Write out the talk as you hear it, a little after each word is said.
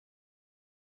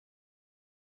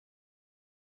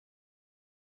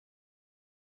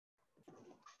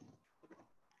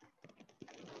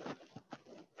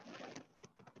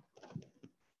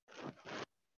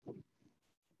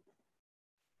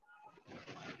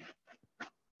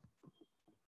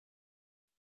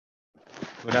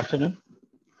Good afternoon.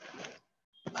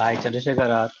 I, Chandrasekhar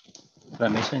R.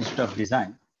 from Asian Institute of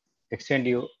Design, extend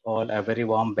you all a very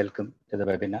warm welcome to the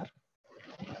webinar.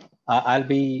 I'll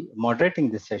be moderating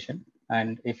this session,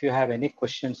 and if you have any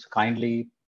questions, kindly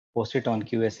post it on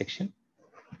QA section,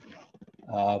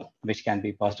 which can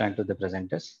be passed on to the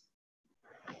presenters.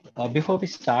 Before we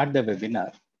start the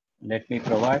webinar, let me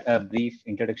provide a brief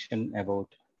introduction about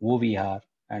who we are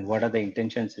and what are the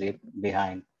intentions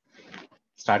behind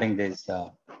starting this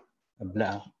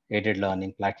aided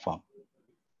learning platform.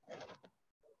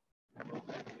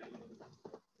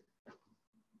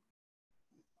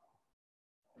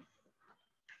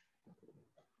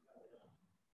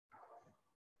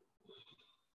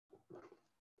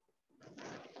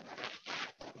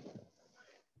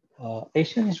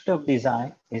 Asian Institute of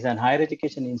Design is an higher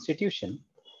education institution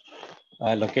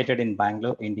located in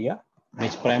Bangalore, India,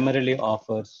 which primarily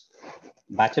offers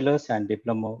bachelor's and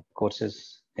diploma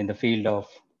courses in the field of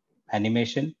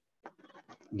animation,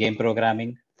 game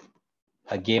programming,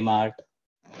 game art,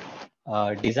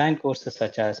 design courses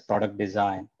such as product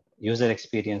design, user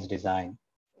experience design,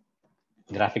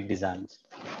 graphic designs,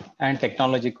 and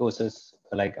technology courses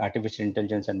like artificial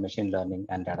intelligence and machine learning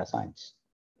and data science.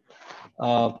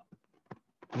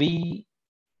 We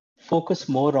focus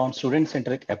more on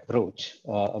student-centric approach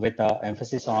with an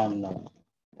emphasis on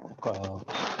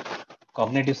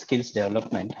cognitive skills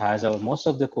development, as most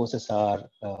of the courses are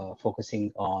focusing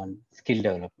on skill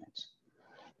development.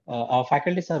 Our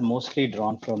faculties are mostly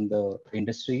drawn from the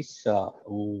industries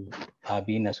who have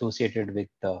been associated with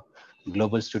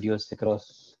global studios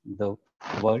across the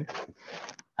world.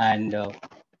 And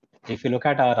if you look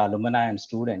at our alumni and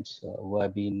students who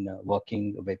have been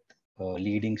working with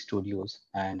leading studios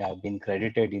and have been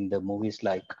credited in the movies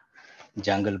like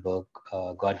Jungle Book,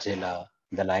 Godzilla,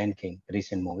 The Lion King,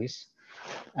 recent movies,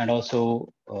 and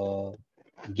also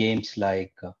games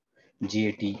like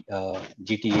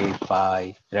GTA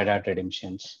 5, Red Dead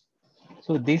Redemptions.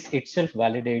 So this itself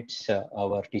validates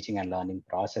our teaching and learning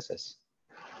processes.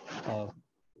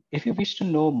 If you wish to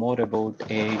know more about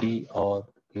AID or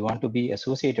you want to be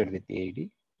associated with AID,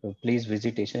 please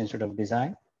visit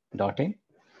asianinstituteofdesign.in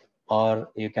or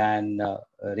you can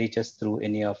reach us through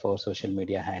any of our social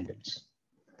media handles.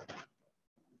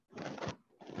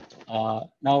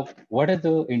 Now, what is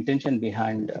the intention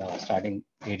behind starting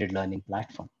aided learning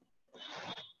platform?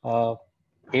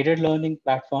 Aided learning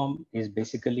platform is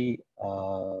basically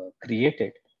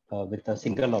created with a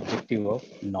single objective of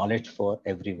knowledge for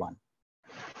everyone.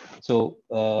 So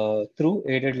through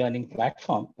aided learning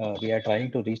platform, we are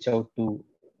trying to reach out to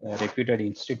reputed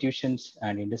institutions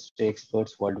and industry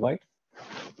experts worldwide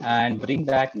and bring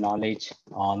that knowledge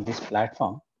on this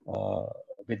platform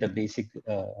with the basic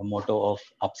motto of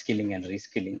upskilling and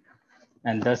reskilling,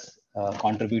 and thus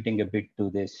contributing a bit to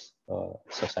this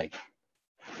society.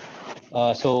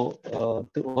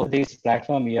 Through this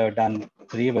platform, we have done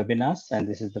 3 webinars, and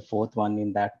this is the 4th one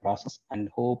in that process, and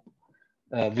hope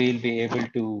we'll be able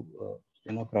to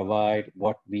provide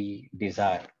what we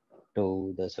desire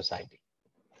to the society.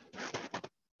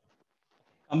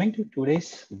 Coming to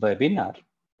today's webinar,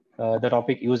 the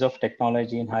topic use of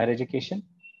technology in higher education.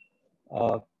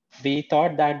 We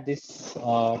thought that this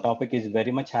topic is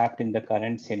very much apt in the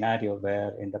current scenario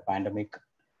where in the pandemic,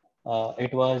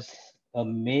 it was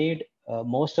made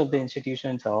most of the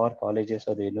institutions or colleges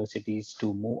or the universities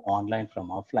to move online from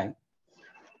offline.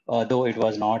 Though it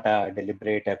was not a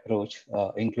deliberate approach,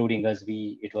 including us,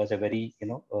 it was a very,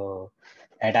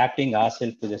 adapting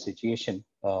ourselves to the situation,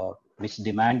 which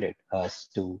demanded us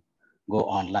to go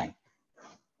online.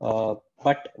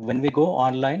 But when we go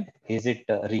online, is it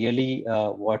really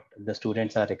what the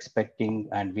students are expecting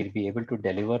and we'll be able to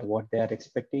deliver what they are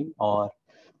expecting, or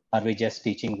are we just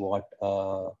teaching what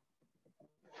to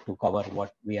cover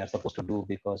what we are supposed to do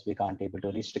because we can't able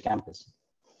to reach the campus?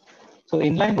 So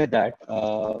in line with that,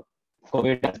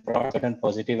 COVID has brought certain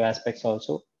positive aspects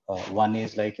also. One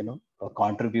is like,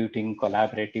 contributing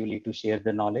collaboratively to share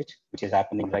the knowledge, which is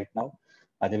happening right now.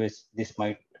 Otherwise, this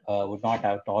might would not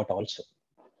have taught also.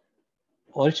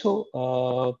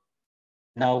 Also,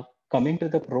 now coming to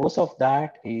the pros of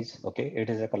that is, okay, it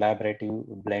is a collaborative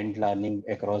blend learning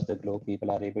across the globe.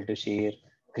 People are able to share,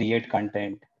 create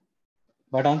content.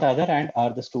 But on the other hand,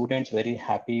 are the students very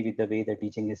happy with the way the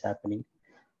teaching is happening?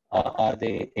 Are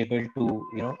they able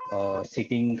to,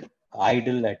 sitting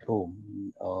idle at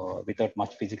home without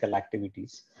much physical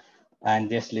activities and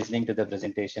just listening to the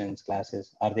presentations,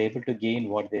 classes, are they able to gain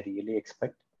what they really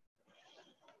expect?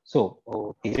 So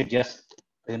is it just,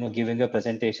 giving a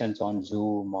presentations on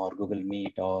Zoom or Google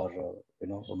Meet or,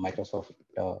 Microsoft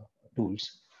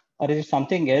tools? or is it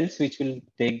something else which will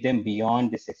take them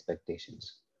beyond these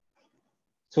expectations?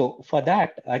 So for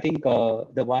that, I think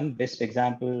the one best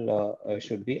example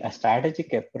should be a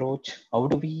strategic approach. How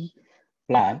do we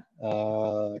plan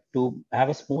to have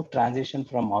a smooth transition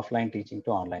from offline teaching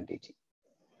to online teaching?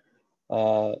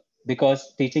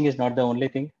 Because teaching is not the only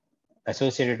thing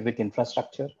associated with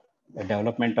infrastructure, the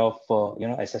development of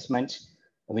assessments,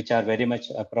 which are very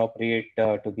much appropriate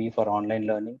to be for online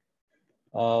learning.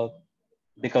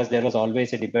 Because there was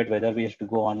always a debate whether we have to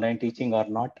go online teaching or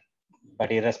not.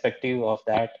 But irrespective of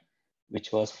that,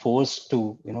 which was forced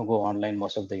to go online,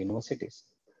 most of the universities.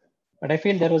 But I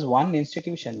feel there was one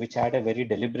institution which had a very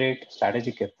deliberate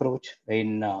strategic approach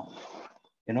in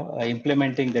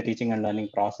implementing the teaching and learning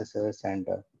processes and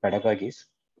pedagogies.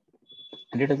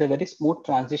 And it is a very smooth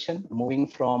transition moving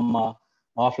from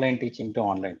offline teaching to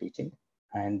online teaching.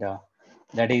 And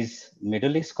that is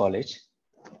Middle East College,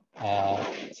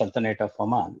 Sultanate of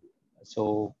Oman.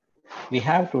 So we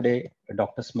have today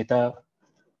Dr. Smita,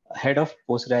 head of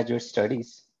postgraduate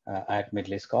studies at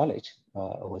Middle East College,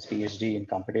 who has PhD in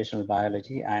computational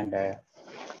biology and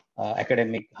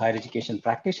academic higher education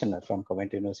practitioner from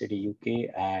Coventry University,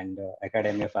 UK, and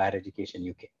Academy of Higher Education,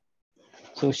 UK.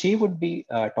 So she would be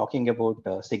talking about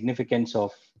the significance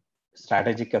of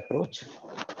strategic approach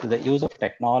to the use of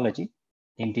technology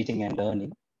in teaching and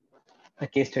learning, a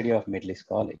case study of Middle East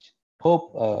College.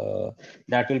 Hope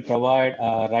that will provide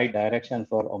right direction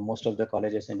for most of the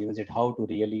colleges and universities how to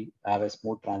really have a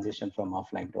smooth transition from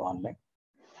offline to online.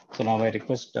 So now I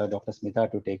request Dr.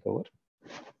 Smita to take over.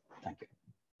 Thank you.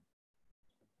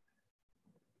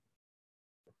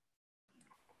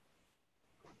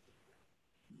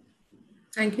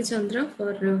 Thank you, Chandra,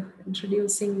 for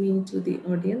introducing me to the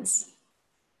audience.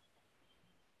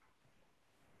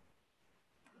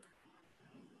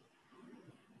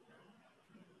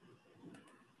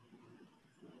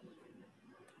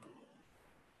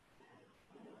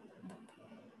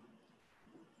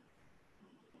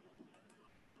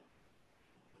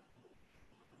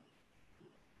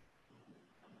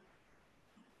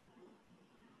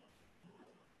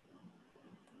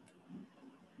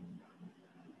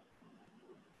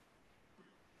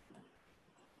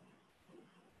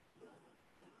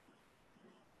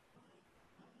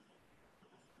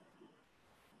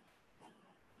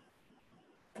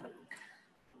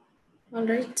 All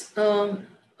right.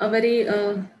 A very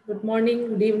good morning,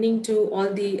 good evening to all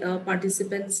the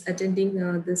participants attending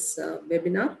this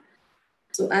webinar.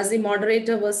 So as the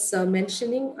moderator was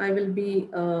mentioning, I will be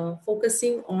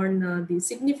focusing on the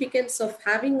significance of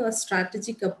having a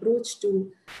strategic approach to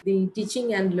the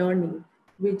teaching and learning,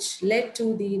 which led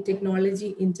to the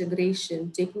technology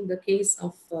integration, taking the case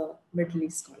of Middle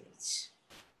East College.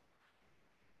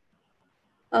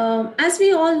 As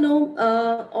we all know,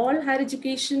 all higher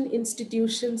education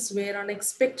institutions were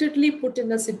unexpectedly put in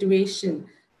a situation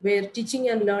where teaching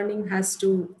and learning has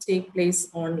to take place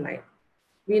online.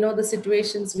 We know the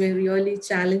situations were really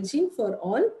challenging for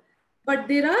all, but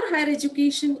there are higher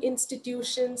education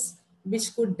institutions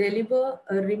which could deliver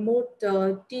a remote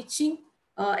teaching,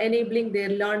 enabling their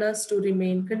learners to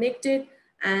remain connected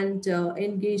and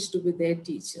engaged with their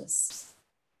teachers.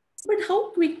 But how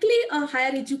quickly a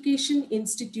higher education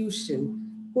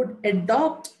institution could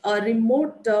adopt a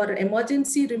remote or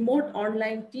emergency remote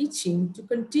online teaching to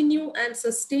continue and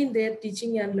sustain their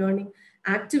teaching and learning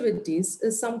activities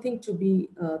is something to be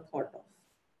thought of.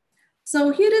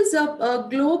 So here is a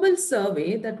global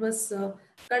survey that was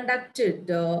conducted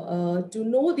to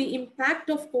know the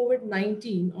impact of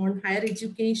COVID-19 on higher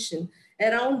education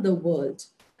around the world.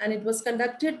 And it was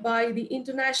conducted by the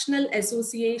International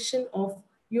Association of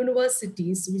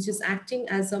Universities, which is acting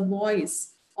as a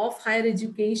voice of higher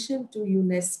education to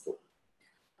UNESCO.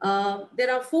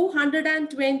 There are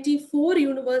 424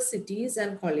 universities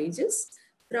and colleges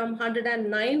from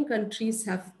 109 countries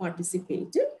have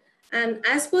participated. And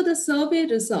as per the survey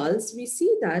results, we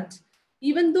see that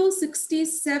even though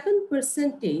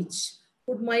 67%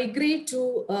 would migrate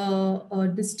to a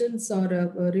distance or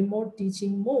a remote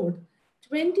teaching mode,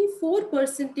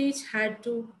 24% had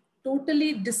to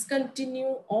totally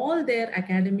discontinue all their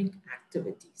academic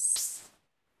activities.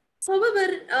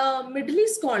 However, Middle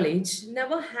East College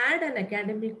never had an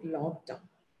academic lockdown.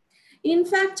 In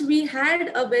fact, we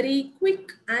had a very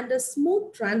quick and a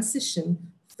smooth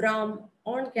transition from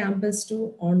on-campus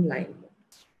to online.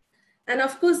 And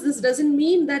of course, this doesn't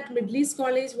mean that Middle East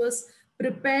College was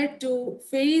prepared to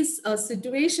face a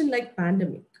situation like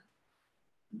pandemic.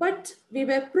 But we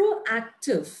were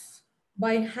proactive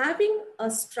by having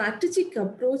a strategic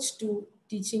approach to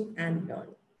teaching and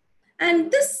learning.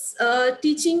 And this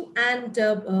teaching and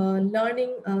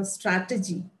learning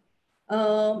strategy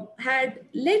had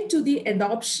led to the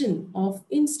adoption of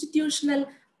institutional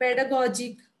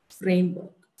pedagogic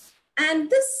framework. And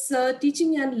this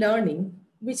teaching and learning,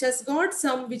 which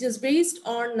which is based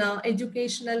on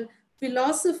educational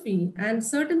philosophy and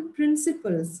certain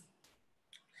principles,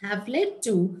 have led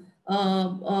to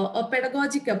a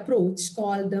pedagogic approach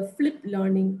called the flipped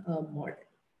learning model.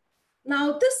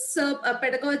 Now, this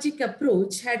pedagogic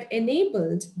approach had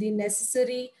enabled the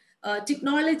necessary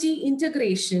technology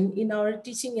integration in our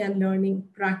teaching and learning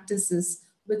practices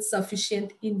with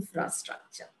sufficient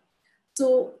infrastructure.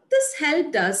 So this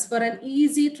helped us for an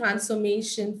easy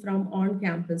transformation from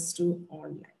on-campus to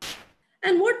online.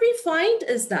 And what we find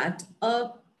is that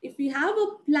if we have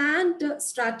a planned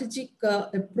strategic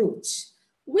approach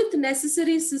with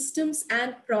necessary systems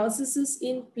and processes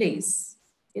in place,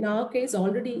 in our case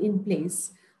already in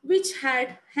place, which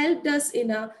had helped us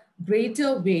in a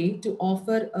greater way to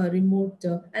offer a remote,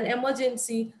 an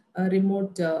emergency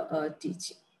remote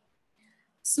teaching.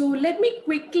 So let me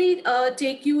quickly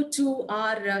take you to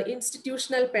our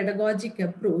institutional pedagogic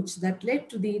approach that led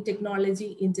to the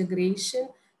technology integration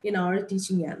in our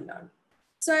teaching and learning.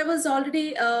 So I was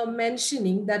already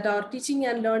mentioning that our teaching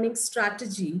and learning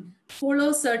strategy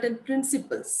follows certain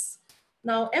principles.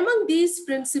 Now, among these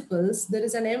principles, there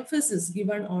is an emphasis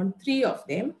given on three of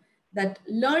them: that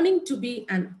learning to be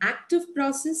an active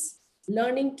process,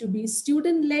 learning to be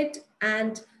student-led,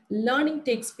 and learning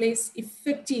takes place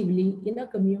effectively in a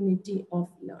community of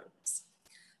learners.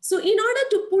 So in order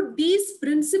to put these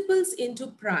principles into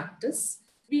practice,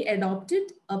 we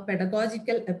adopted a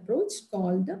pedagogical approach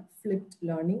called the flipped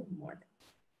learning model.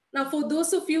 Now, for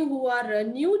those of you who are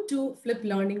new to flipped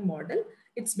learning model,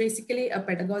 it's basically a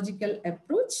pedagogical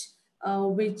approach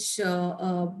wherein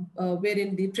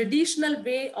the traditional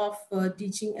way of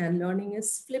teaching and learning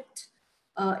is flipped.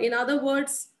 In other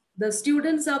words, the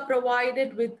students are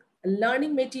provided with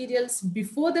learning materials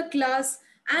before the class,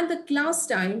 and the class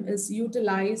time is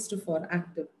utilized for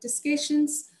active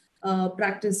discussions,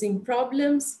 practicing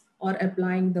problems, or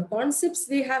applying the concepts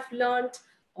they have learned,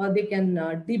 or they can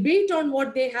debate on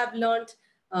what they have learned.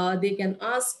 They can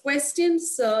ask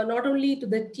questions not only to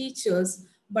the teachers,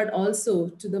 but also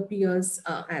to the peers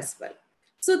as well.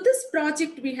 So this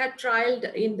project we had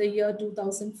trialed in the year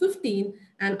 2015,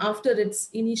 and after its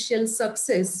initial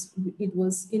success, it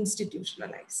was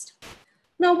institutionalized.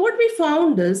 Now, what we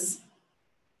found is,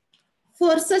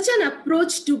 for such an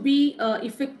approach to be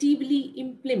effectively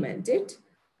implemented,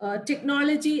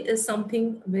 technology is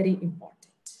something very important.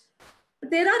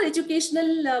 There are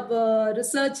educational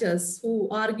researchers who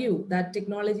argue that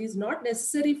technology is not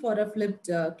necessary for a flipped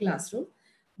classroom,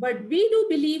 but we do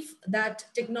believe that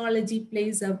technology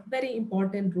plays a very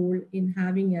important role in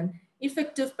having an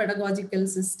effective pedagogical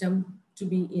system to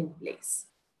be in place.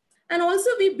 And also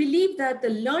we believe that the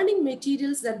learning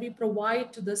materials that we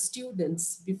provide to the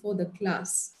students before the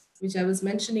class, which I was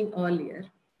mentioning earlier,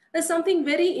 is something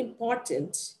very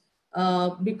important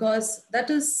because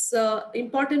that is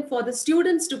important for the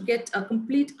students to get a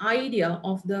complete idea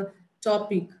of the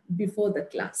topic before the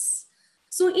class.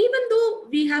 So even though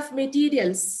we have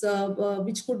materials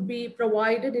which could be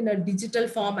provided in a digital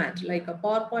format, like a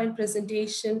PowerPoint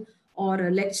presentation or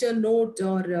a lecture note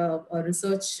or a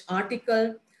research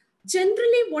article,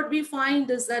 generally what we find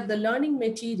is that the learning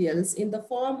materials in the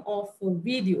form of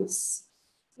videos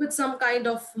with some kind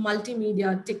of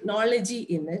multimedia technology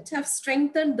in it have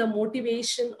strengthened the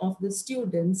motivation of the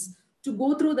students to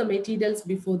go through the materials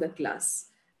before the class.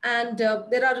 And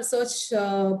there are research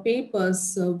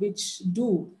papers which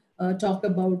do talk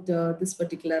about this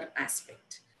particular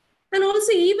aspect. And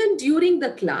also even during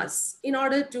the class, in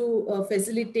order to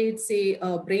facilitate, say,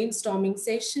 a brainstorming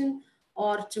session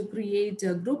or to create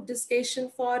a group discussion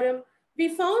forum, we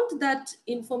found that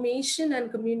information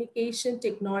and communication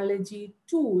technology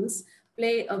tools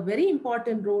play a very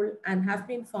important role and have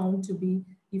been found to be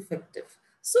effective.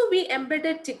 So we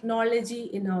embedded technology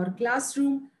in our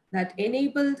classroom that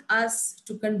enabled us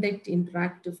to conduct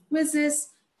interactive quizzes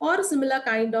or similar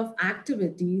kind of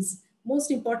activities.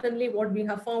 Most importantly, what we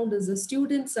have found is the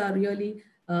students are really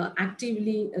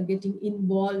actively getting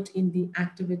involved in the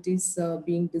activities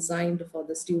being designed for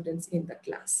the students in the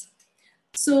class.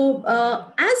 So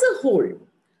as a whole,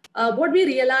 what we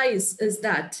realize is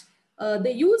that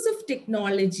the use of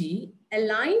technology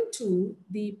aligned to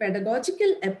the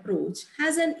pedagogical approach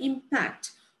has an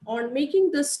impact on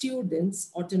making the students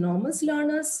autonomous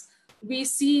learners. We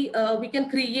see we can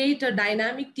create a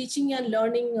dynamic teaching and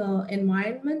learning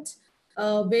environment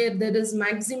where there is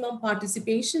maximum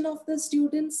participation of the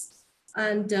students,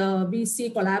 and we see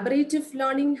collaborative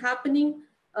learning happening.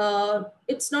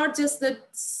 It's not just the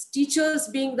teachers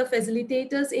being the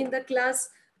facilitators in the class.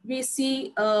 We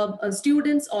see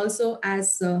students also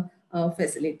as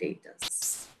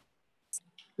facilitators.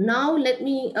 Now, let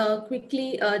me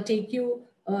quickly take you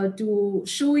to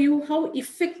show you how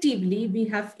effectively we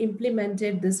have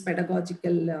implemented this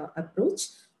pedagogical approach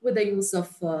with the use of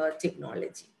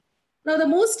technology. Now, the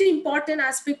most important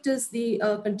aspect is the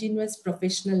continuous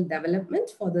professional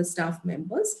development for the staff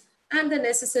members and the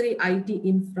necessary IT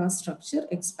infrastructure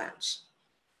expansion.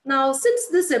 Now, since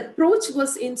this approach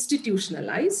was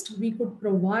institutionalized, we could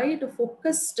provide a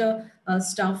focused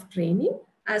staff training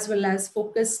as well as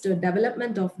focused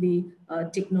development of the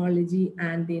technology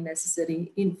and the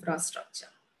necessary infrastructure.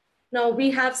 Now, we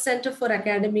have Center for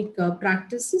Academic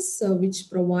Practices, which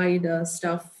provide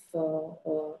staff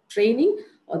training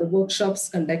or the workshops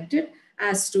conducted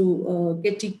as to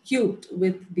get equipped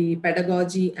with the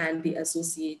pedagogy and the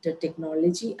associated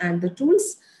technology and the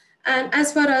tools. And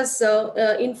as far as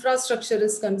infrastructure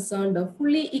is concerned, a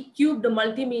fully equipped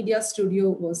multimedia studio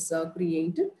was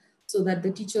created so that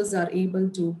the teachers are able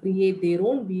to create their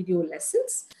own video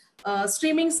lessons.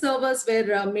 Streaming servers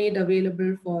were made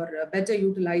available for better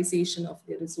utilization of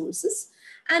the resources.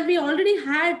 And we already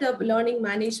had a learning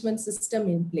management system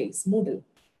in place, Moodle,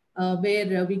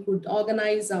 where we could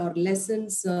organize our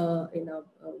lessons in a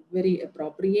very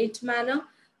appropriate manner.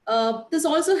 This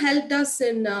also helped us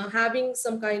in having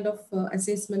some kind of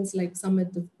assessments like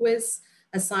summative quiz,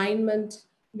 assignment.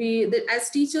 As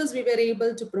teachers, we were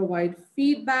able to provide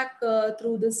feedback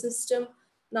through the system.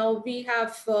 Now we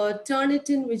have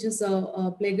Turnitin, which is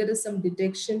a plagiarism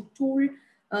detection tool,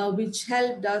 which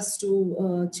helped us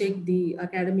to check the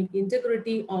academic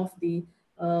integrity of the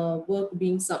work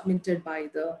being submitted by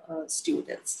the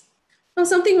students. Now,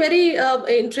 something very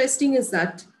interesting is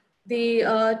that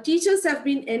the teachers have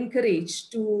been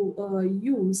encouraged to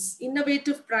use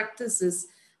innovative practices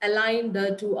aligned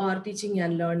to our teaching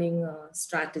and learning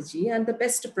strategy, and the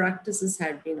best practices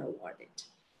had been awarded.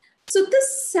 So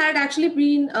this had actually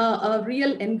been a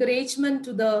real encouragement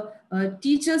to the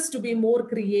teachers to be more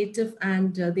creative,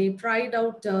 and they tried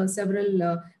out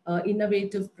several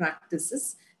innovative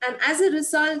practices. And as a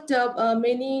result,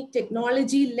 many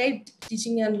technology-led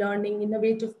teaching and learning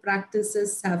innovative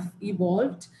practices have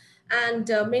evolved, and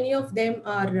many of them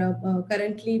are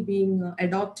currently being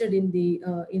adopted in the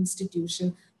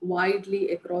institution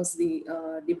widely across the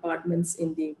departments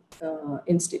in the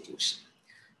institution.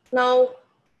 Now,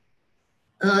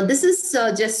 this is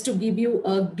just to give you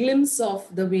a glimpse of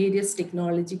the various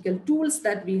technological tools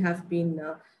that we have been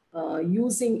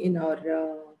using in our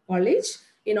college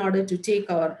in order to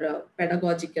take our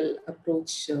pedagogical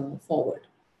approach forward.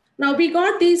 Now, we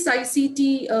got these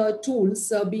ICT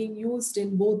tools being used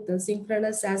in both the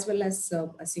synchronous as well as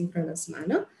asynchronous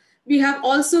manner. We have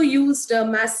also used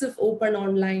massive open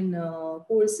online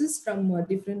courses from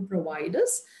different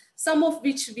providers, some of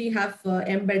which we have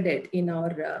embedded in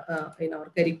our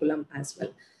curriculum as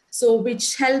well. So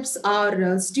which helps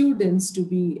our students to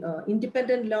be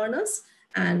independent learners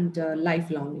and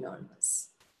lifelong learners.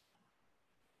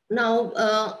 Now,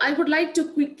 I would like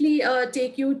to quickly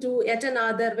take you to yet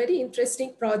another very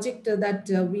interesting project that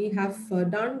we have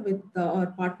done with our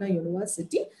partner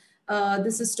university.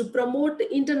 This is to promote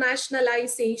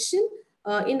internationalization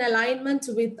in alignment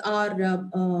with our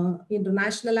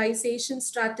internationalization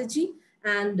strategy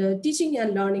and teaching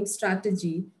and learning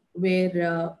strategy,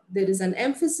 where there is an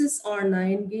emphasis on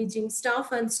engaging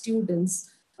staff and students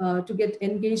to get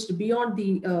engaged beyond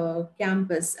the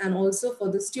campus, and also for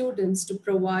the students to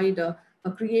provide a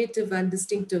creative and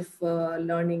distinctive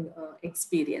learning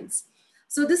experience.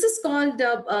 So this is called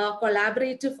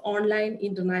Collaborative Online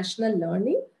International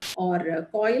Learning, or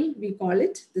COIL, we call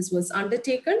it. This was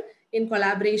undertaken in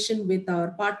collaboration with our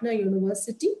partner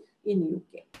university in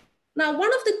UK. Now,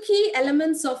 one of the key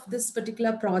elements of this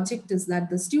particular project is that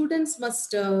the students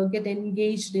must get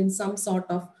engaged in some sort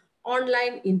of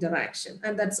online interaction.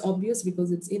 And that's obvious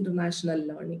because it's international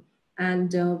learning. And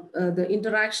the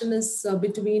interaction is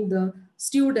between the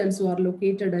students who are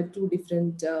located at two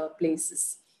different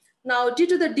places. Now, due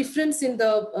to the difference in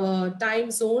the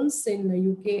time zones in the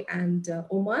UK and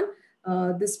Oman,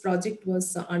 this project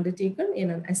was undertaken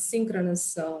in an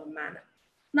asynchronous manner.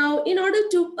 Now, in order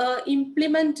to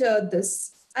implement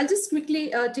this, I'll just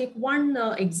quickly take one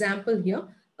example here.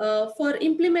 For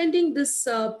implementing this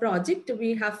project,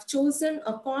 we have chosen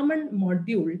a common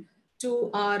module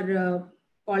to our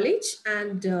college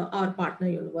and our partner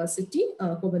university,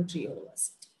 Coventry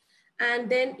University.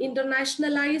 And then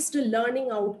internationalized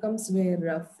learning outcomes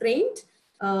were framed,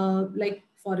 like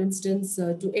for instance,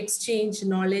 to exchange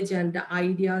knowledge and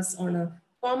ideas on a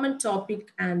common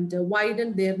topic and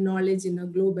widen their knowledge in a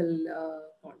global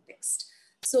context.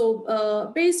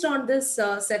 So based on this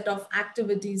set of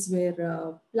activities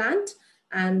were planned,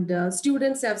 and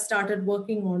students have started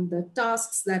working on the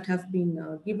tasks that have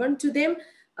been given to them.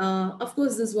 Of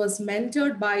course, this was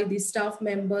mentored by the staff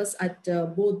members at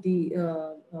both the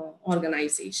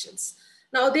organizations.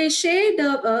 Now, they shared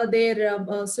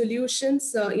their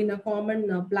solutions in a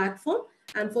common platform.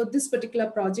 And for this particular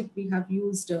project, we have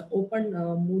used Open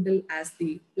Moodle as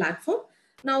the platform.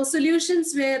 Now,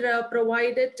 solutions were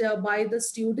provided by the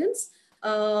students.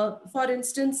 For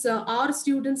instance, our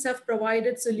students have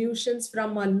provided solutions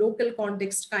from a local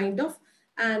context kind of,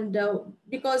 and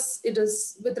because it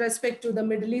is with respect to the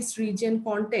Middle East region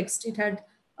context, it had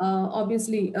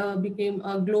obviously became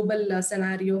a global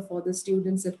scenario for the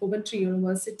students at Coventry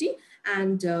University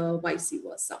and vice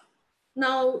versa.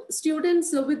 Now,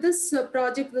 students with this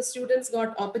project, the students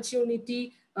got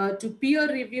opportunity to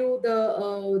peer review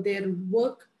their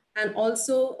work and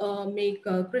also make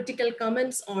critical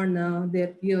comments on their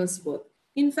peers' work.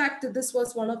 In fact, this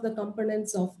was one of the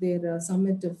components of their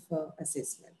summative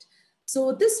assessment.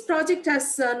 So this project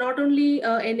has not only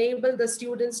enabled the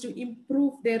students to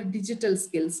improve their digital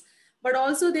skills, but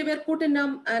also they were put in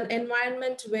an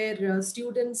environment where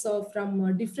students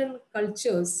from different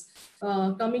cultures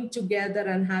coming together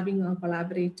and having a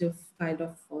collaborative kind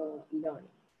of learning.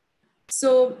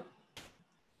 So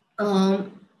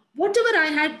whatever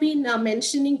I had been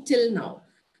mentioning till now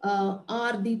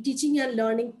are the teaching and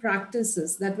learning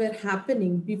practices that were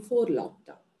happening before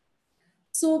lockdown.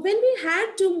 So when we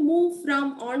had to move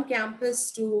from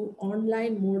on-campus to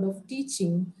online mode of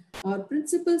teaching, our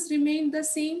principles remained the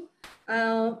same.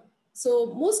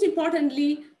 So most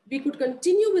importantly, we could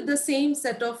continue with the same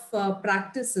set of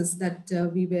practices that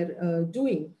we were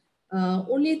doing,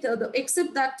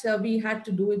 except that we had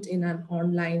to do it in an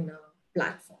online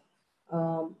platform.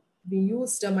 We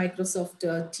used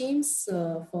Microsoft Teams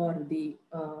for the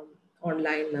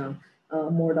online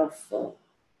mode of,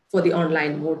 for the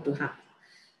online mode to happen.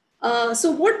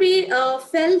 So what we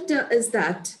felt is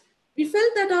that we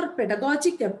felt that our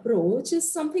pedagogic approach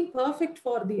is something perfect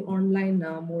for the online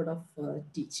mode of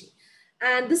teaching.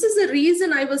 And this is the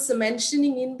reason I was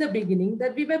mentioning in the beginning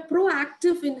that we were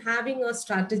proactive in having a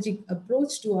strategic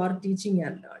approach to our teaching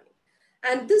and learning.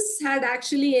 And this had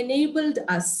actually enabled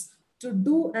us to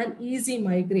do an easy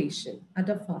migration at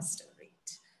a faster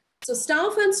rate. So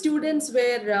staff and students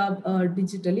were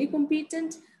digitally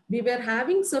competent. We were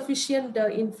having sufficient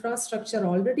infrastructure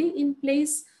already in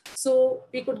place, so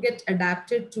we could get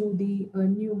adapted to the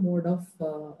new mode of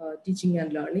teaching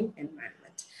and learning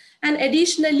environment. And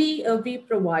additionally, we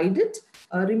provided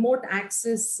remote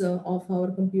access of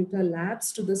our computer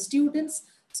labs to the students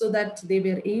so that they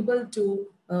were able to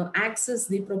access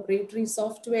the proprietary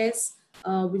softwares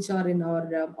which are in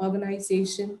our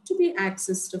organization to be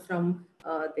accessed from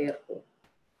their home.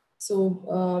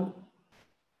 So,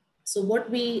 so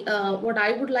what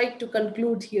I would like to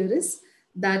conclude here is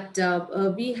that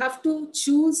we have to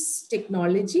choose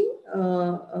technology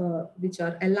which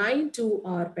are aligned to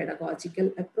our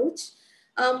pedagogical approach.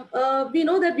 We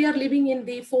know that we are living in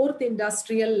the fourth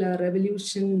industrial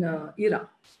revolution era,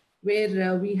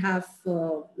 where we have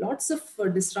lots of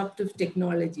disruptive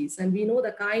technologies, and we know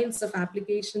the kinds of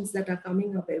applications that are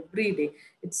coming up every day.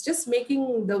 It's just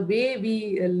making the way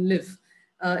we live.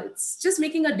 It's just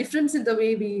making a difference in the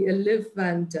way we live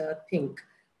and think.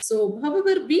 So,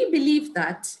 however, we believe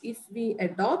that if we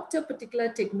adopt a particular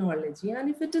technology and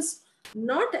if it is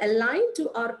not aligned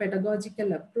to our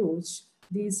pedagogical approach,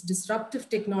 these disruptive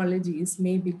technologies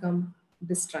may become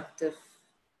destructive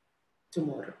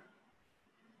tomorrow.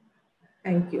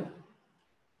 Thank you.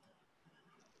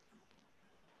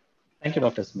 Thank you,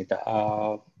 Dr.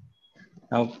 Smita.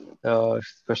 Now,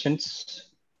 questions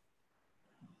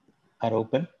are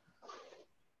open.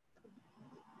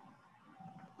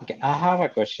 Okay, I have a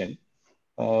question.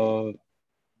 Looking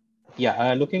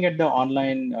at the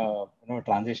online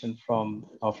transition from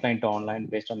offline to online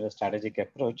based on your strategic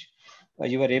approach,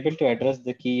 you were able to address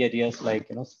the key areas like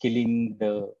skilling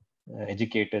the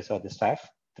educators or the staff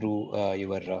through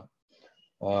your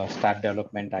staff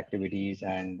development activities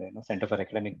and Center for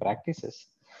Academic Practices.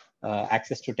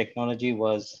 Access to technology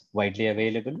was widely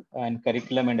available, and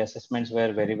curriculum and assessments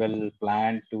were very well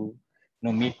planned to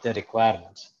meet the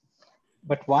requirements.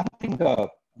 But one thing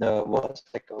was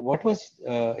like, what was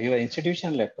your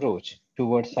institutional approach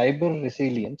towards cyber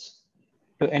resilience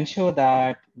to ensure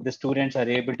that the students are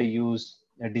able to use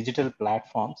digital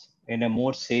platforms in a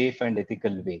more safe and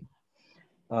ethical way?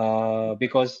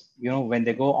 Because when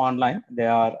they go online,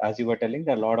 there are, as you were telling,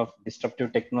 there are a lot of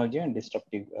disruptive technology and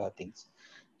disruptive things.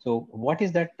 So what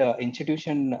is that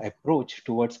institution approach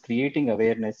towards creating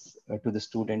awareness to the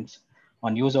students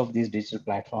on use of these digital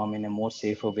platform in a more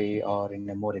safer way or in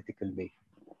a more ethical way?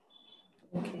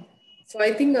 Okay. So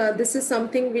I think this is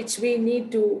something which we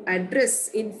need to address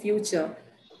in future,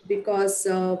 because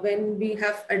when we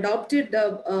have adopted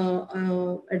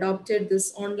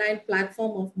this online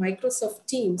platform of Microsoft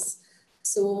Teams,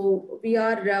 so we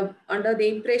are under the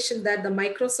impression that the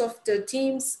Microsoft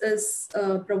Teams is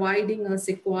providing a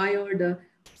required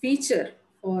feature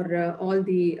for all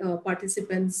the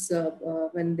participants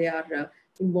when they are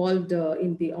involved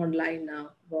in the online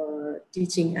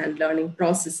teaching and learning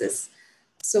processes.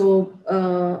 So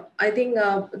I think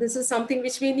this is something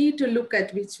which we need to look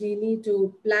at, which we need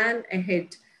to plan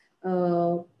ahead.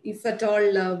 If at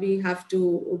all we have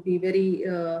to be very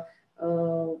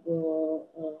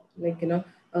like we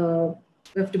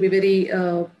have to be very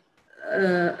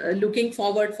looking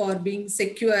forward for being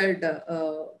secured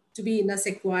to be in a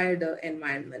secured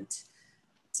environment.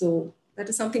 So that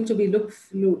is something to be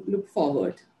look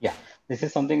forward. Yeah, this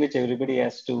is something which everybody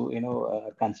has to,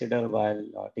 consider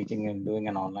while teaching and doing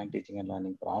an online teaching and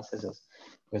learning processes,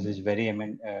 because it's very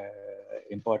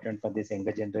important for this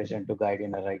younger generation to guide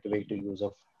in the right way to use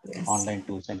of Yes. online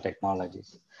tools and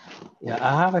technologies. Yeah,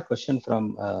 I have a question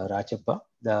from Rachappa.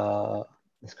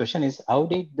 This question is, how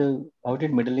did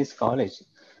Middle East College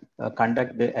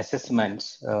conduct the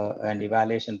assessments and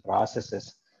evaluation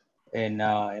processes in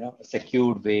a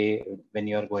secured way when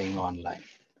you're going online?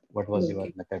 What was your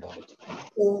Okay. methodology?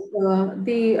 So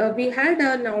we had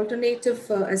an alternative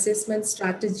assessment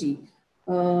strategy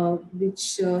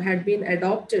which had been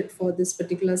adopted for this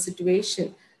particular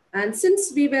situation. And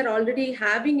since we were already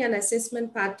having an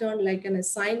assessment pattern like an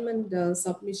assignment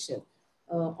submission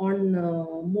on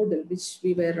Moodle, which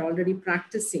we were already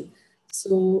practicing.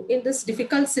 So in this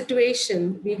difficult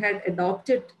situation, we had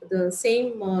adopted the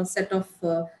same set of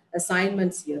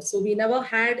assignments here. So we never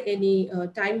had any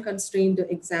time constrained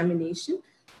examination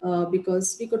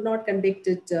because we could not conduct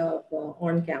it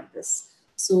on campus.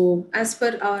 So as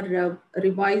per our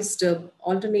revised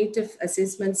alternative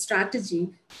assessment strategy,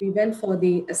 we went for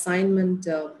the assignment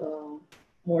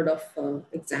mode of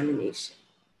examination,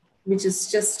 which is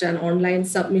just an online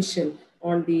submission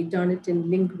on the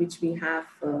Turnitin link which we have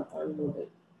on Moodle.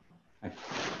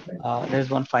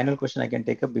 There's one final question I can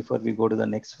take up before we go to the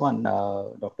next one.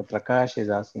 Dr. Prakash is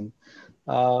asking,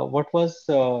 what was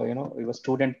your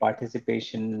student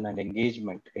participation and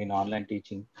engagement in online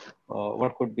teaching?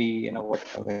 What could be, what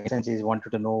essence is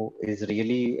wanted to know is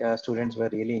really students were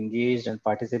really engaged and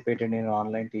participated in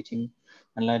online teaching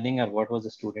and learning, or what was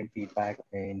the student feedback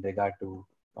in regard to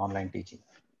online teaching?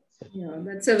 Yeah,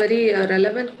 that's a very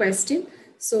relevant question.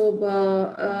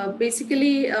 So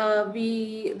basically,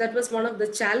 we that was one of the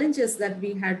challenges that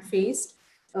we had faced.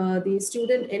 The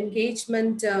student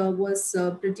engagement was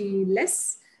pretty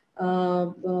less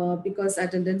because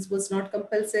attendance was not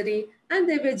compulsory, and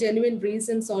there were genuine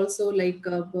reasons also, like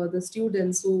the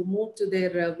students who moved to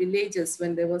their villages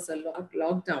when there was a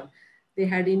lockdown. They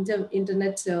had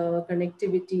internet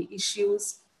connectivity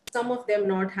issues, some of them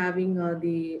not having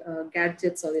the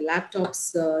gadgets or the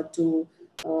laptops to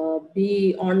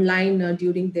be online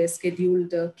during their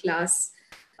scheduled class.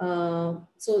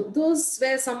 So those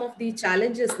were some of the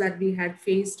challenges that we had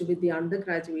faced with the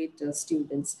undergraduate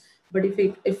students. But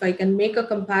if I can make a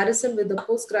comparison with the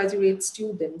postgraduate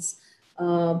students,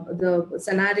 the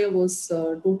scenario was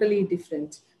totally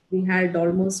different. We had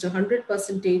almost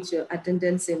 100%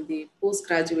 attendance in the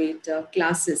postgraduate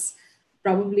classes.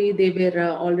 Probably they were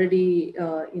already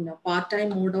in a part-time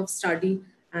mode of study,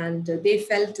 and they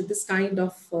felt this kind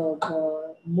of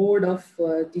mode of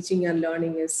teaching and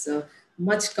learning is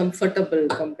much comfortable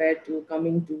compared to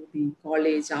coming to the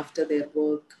college after their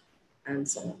work and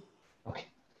so on. Okay.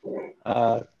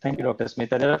 Thank you, Dr. Smith.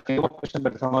 There are a few more questions,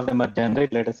 but some of them are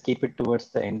generic. Let us keep it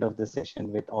towards the end of the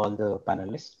session with all the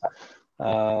panelists.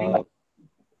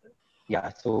 Yeah,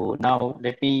 so now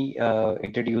let me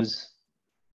introduce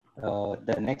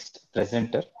the next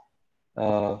presenter,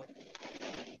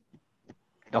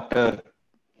 Dr.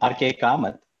 R.K.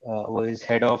 Kamath, who is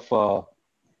head of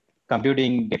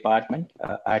computing department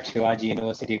at Shivaji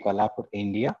University, Kolhapur,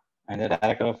 India, and the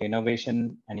director of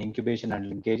innovation and incubation and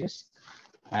linkages,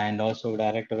 and also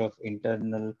director of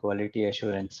internal quality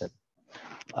assurance.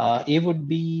 He would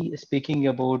be speaking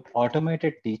about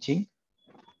automated teaching,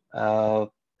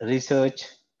 research,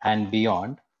 and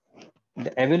beyond,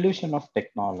 the evolution of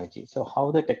technology. So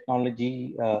how the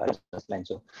technology,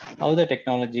 so how the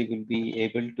technology will be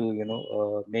able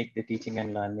to, make the teaching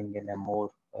and learning in a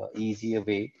more easier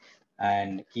way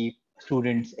and keep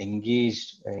students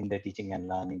engaged in the teaching and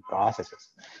learning processes.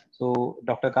 So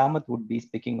Dr. Kamath would be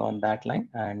speaking on that line,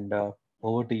 and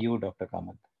over to you, Dr.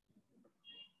 Kamath.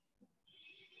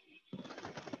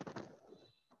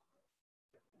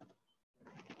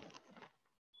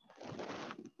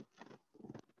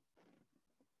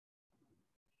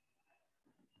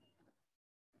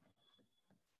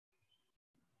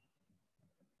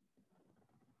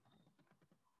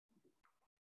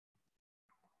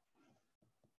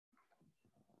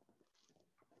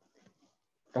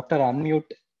 Dr.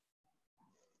 Unmute.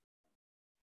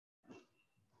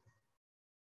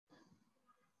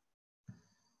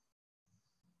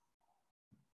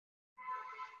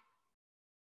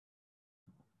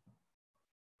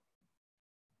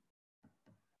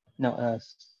 No,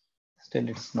 still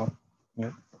it's not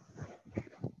mute.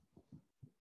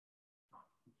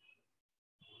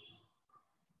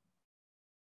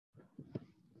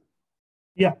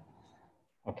 Yeah.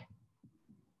 Okay.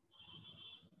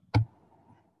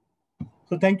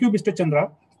 So thank you, Mr. Chandra,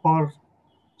 for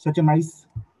such a nice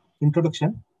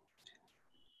introduction.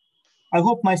 I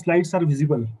hope my slides are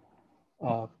visible.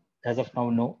 As of now,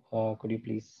 no. Could you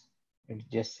please? It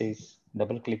just says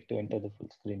double click to enter the full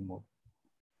screen mode.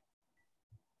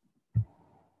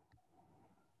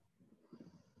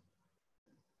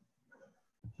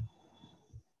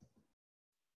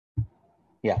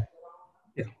 Yeah.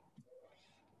 Yeah.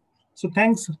 So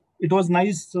thanks. It was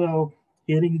nice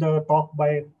hearing the talk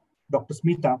by Dr.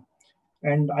 Smita.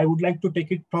 And I would like to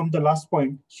take it from the last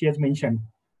point she has mentioned.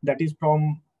 That is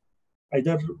from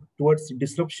either towards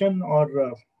disruption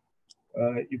or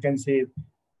you can say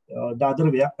the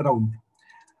other way around.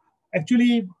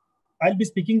 Actually, I'll be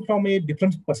speaking from a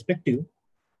different perspective.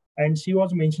 And she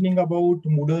was mentioning about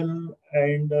Moodle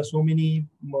and so many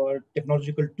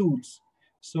technological tools.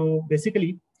 So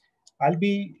basically, I'll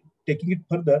be taking it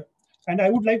further. And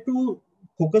I would like to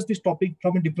focus this topic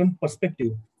from a different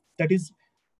perspective. That is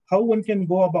how one can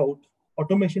go about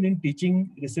automation in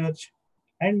teaching, research,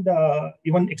 and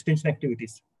even extension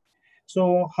activities.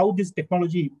 So how this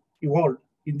technology evolved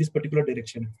in this particular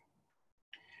direction.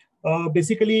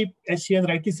 Basically, as she has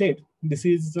rightly said, this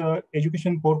is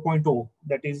education 4.0,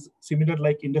 that is similar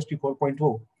like industry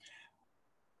 4.0.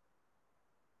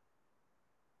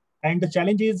 And the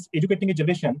challenge is educating a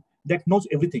generation that knows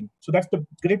everything. So that's the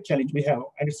great challenge we have,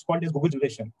 and it's called as Google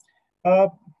generation.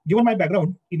 Given my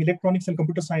background in electronics and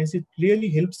computer science, it really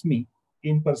helps me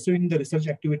in pursuing the research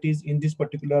activities in this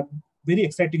particular very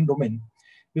exciting domain,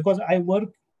 because I work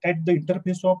at the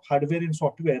interface of hardware and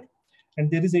software, and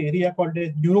there is an area called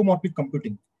neuromorphic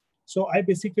computing. So I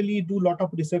basically do a lot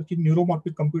of research in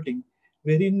neuromorphic computing,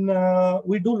 wherein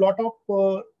we do a lot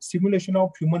of simulation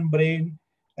of human brain.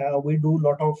 We do a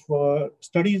lot of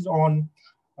studies on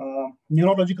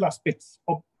neurological aspects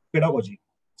of pedagogy.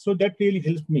 So that really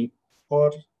helps me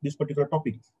for this particular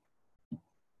topic.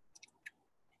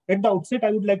 At the outset,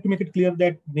 I would like to make it clear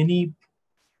that many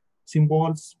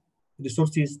symbols,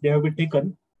 resources, they have been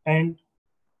taken, and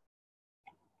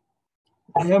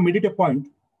I have made it a point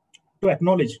to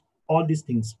acknowledge all these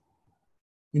things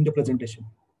in the presentation.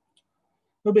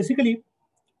 So basically,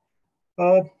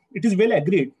 it is well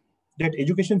agreed that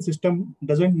education system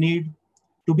doesn't need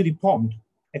to be reformed.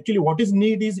 Actually, what is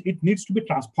needed is it needs to be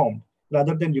transformed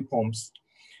rather than reforms.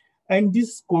 And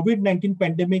this COVID-19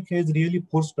 pandemic has really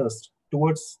forced us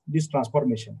towards this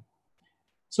transformation.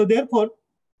 So therefore,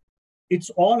 it's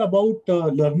all about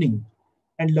learning,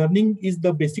 and learning is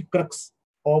the basic crux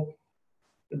of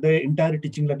the entire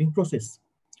teaching learning process.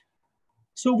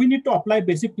 So we need to apply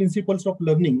basic principles of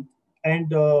learning and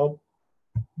the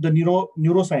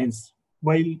neuroscience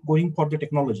while going for the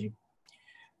technology.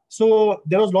 So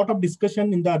there was a lot of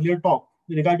discussion in the earlier talk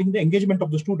regarding the engagement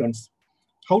of the students,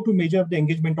 how to measure the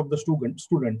engagement of the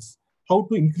students, how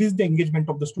to increase the engagement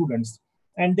of the students,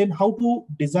 and then how to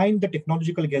design the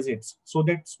technological gadgets so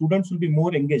that students will be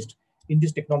more engaged in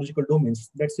these technological domains.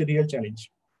 That's a real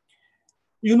challenge.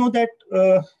 You know that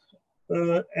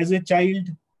as a child,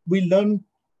 we learn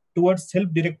towards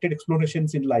self-directed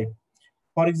explorations in life.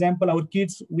 For example, our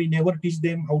kids, we never teach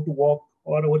them how to walk,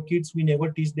 or our kids, we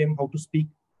never teach them how to speak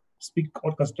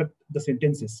or construct the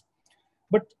sentences.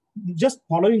 But just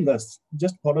following us,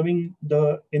 just following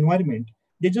the environment,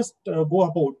 they just go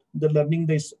about the learning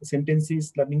the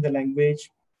sentences, learning the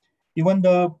language, even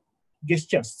the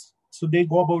gestures. So they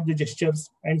go about the gestures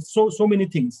and so many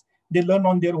things they learn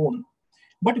on their own.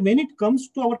 But when it comes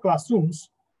to our classrooms,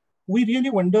 we really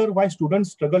wonder why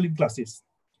students struggle in classes.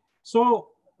 So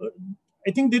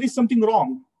I think there is something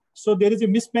wrong. So there is a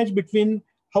mismatch between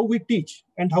how we teach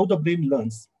and how the brain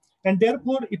learns. And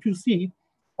therefore, if you see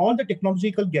all the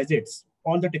technological gadgets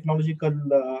all the technological,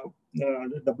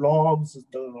 the blogs,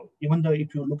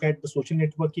 if you look at the social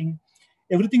networking,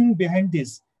 everything behind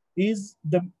this is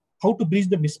how to bridge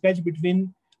the mismatch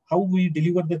between how we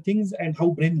deliver the things and how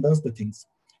brain learns the things.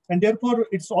 And therefore,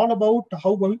 it's all about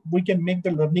how we can make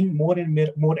the learning more and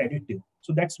more addictive.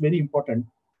 So that's very important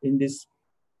in this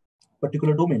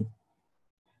particular domain.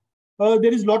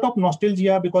 There is a lot of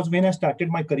nostalgia because when I started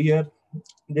my career,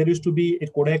 there used to be a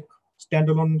Kodak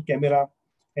standalone camera,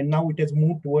 and now it has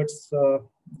moved towards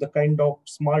the kind of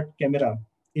smart camera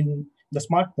in the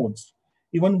smartphones.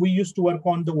 Even we used to work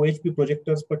on the OHP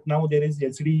projectors, but now there is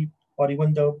LCD or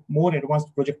even the more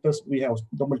advanced projectors we have,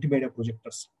 the multimedia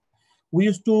projectors. We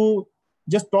used to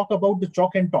just talk about the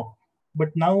chalk and talk,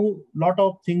 but now a lot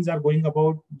of things are going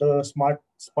about the smart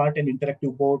and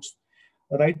interactive boards.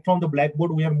 Right from the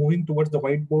blackboard, we are moving towards the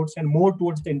whiteboards and more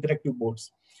towards the interactive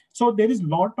boards. So there is a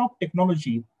lot of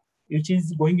technology which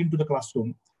is going into the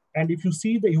classroom. And if you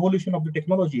see the evolution of the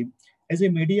technology, as a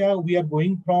media, we are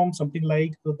going from something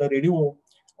like the radio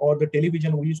or the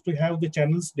television. We used to have the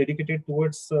channels dedicated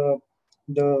towards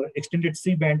the extended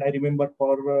C-band, I remember,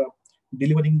 for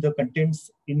delivering the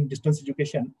contents in distance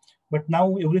education. But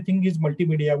now everything is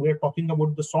multimedia. We are talking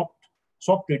about the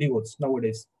soft radios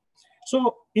nowadays.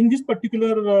 So in this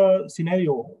particular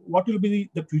scenario, what will be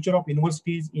the future of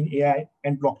universities in AI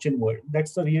and blockchain world?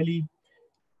 That's a really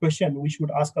question we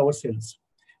should ask ourselves.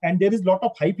 And there is a lot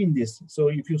of hype in this. So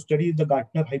if you study the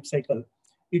Gartner hype cycle,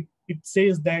 it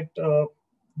says that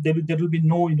there will be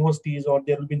no universities, or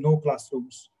there will be no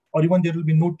classrooms, or even there will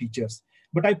be no teachers.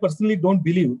 But I personally don't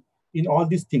believe in all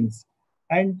these things.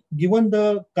 And given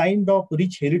the kind of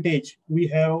rich heritage we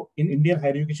have in Indian higher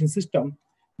education system,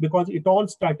 because it all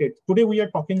started, today we are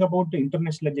talking about the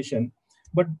internationalization,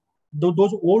 but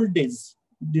those old days,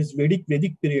 this Vedic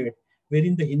period,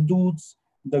 wherein the Hindus,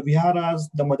 the Viharas,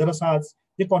 the Madrasas,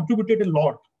 they contributed a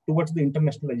lot towards the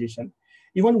internationalization.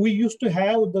 Even we used to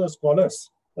have the scholars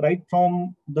right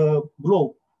from the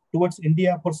globe towards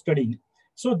India for studying.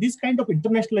 So this kind of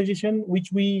internationalization, which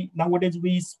nowadays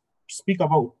we speak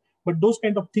about, but those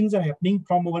kind of things are happening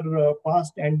from our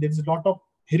past, and there is a lot of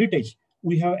heritage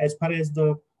we have as far as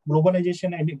the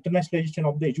globalization and internationalization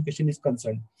of the education is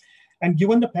concerned. And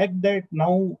given the fact that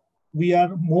now we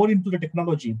are more into the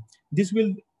technology, this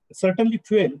will certainly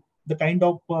fuel the kind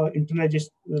of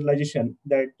internationalization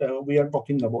that we are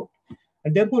talking about.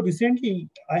 And therefore, recently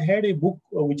I had a book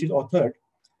which is authored,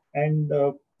 and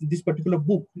this particular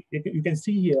book, you can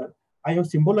see here, I have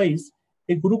symbolized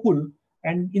a Gurukul,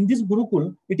 and in this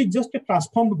Gurukul, it is just a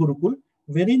transformed Gurukul,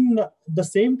 wherein the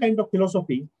same kind of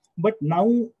philosophy, but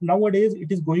nowadays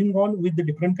it is going on with the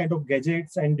different kind of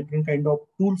gadgets and different kind of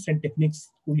tools and techniques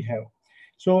we have.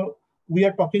 So we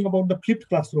are talking about the flipped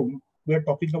classroom, we are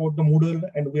talking about the Moodle,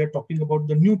 and we are talking about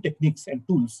the new techniques and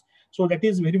tools. So that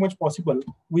is very much possible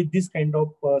with this kind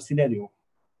of scenario.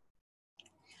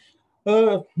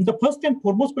 The first and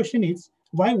foremost question is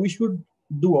why we should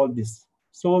do all this.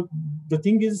 So the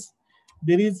thing is,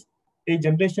 there is a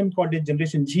generation called a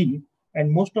Generation G, and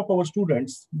most of our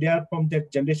students, they are from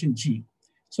that Generation G.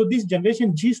 So these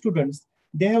Generation G students,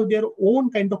 they have their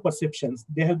own kind of perceptions,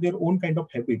 they have their own kind of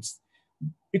habits.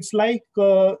 It's like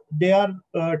they are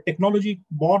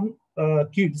technology-born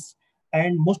kids,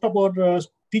 and most of our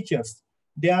teachers,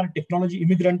 they are technology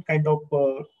immigrant kind of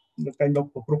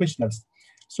professionals.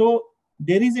 So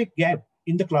there is a gap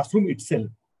in the classroom itself,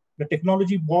 the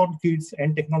technology-born kids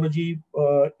and technology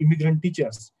immigrant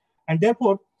teachers. And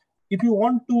therefore, if you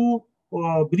want to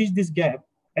bridge this gap,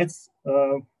 as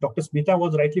Dr. Smita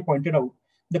was rightly pointed out,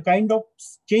 the kind of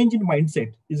change in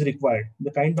mindset is required,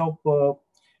 the kind of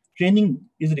training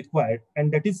is required,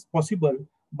 and that is possible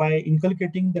by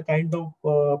inculcating the kind of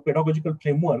pedagogical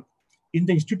framework in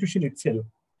the institution itself.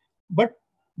 But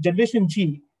Generation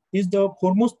G is the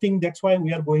foremost thing. That's why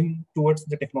we are going towards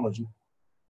the technology.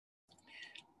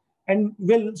 And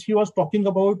well, she was talking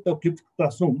about the flipped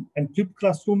classroom, and flipped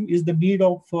classroom is the need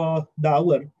of the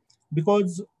hour,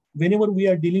 because whenever we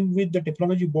are dealing with the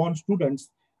technology-born students,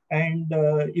 and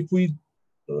if we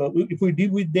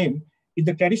deal with them in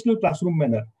the traditional classroom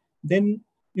manner, then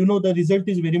the result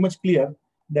is very much clear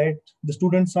that the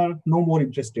students are no more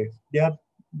interested. They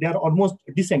are almost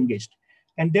disengaged,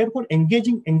 and therefore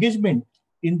engagement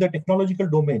in the technological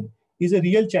domain is a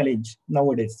real challenge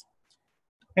nowadays.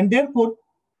 And therefore,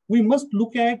 we must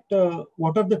look at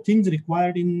what are the things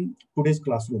required in today's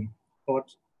classroom, or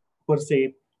per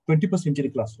se 21st century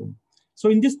classroom. So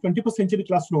in this 21st century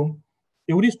classroom,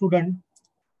 every student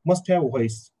must have a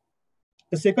voice.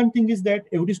 The second thing is that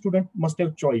every student must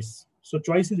have choice. So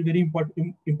choice is very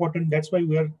important. That's why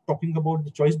we are talking about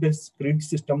the choice-based credit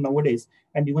system nowadays,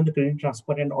 and even the credit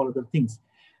transfer and all other things.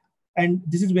 And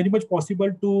this is very much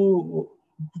possible to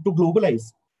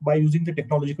globalize by using the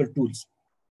technological tools.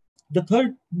 The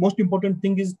third most important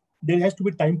thing is there has to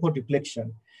be time for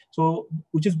reflection. So,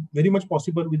 which is very much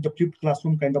possible with the flipped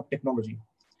classroom kind of technology.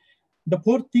 The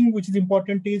fourth thing which is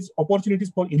important is opportunities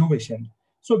for innovation.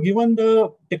 So given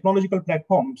the technological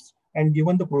platforms and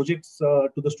given the projects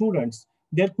to the students,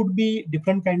 there could be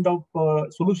different kind of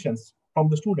solutions from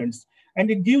the students. And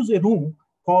it gives a room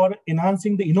for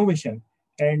enhancing the innovation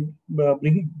and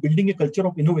building a culture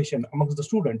of innovation amongst the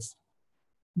students.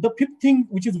 The fifth thing,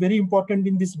 which is very important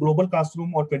in this global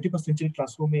classroom or 21st century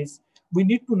classroom, is we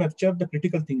need to nurture the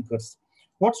critical thinkers.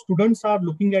 What students are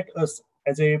looking at us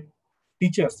as a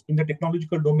teachers in the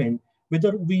technological domain,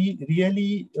 whether we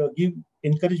really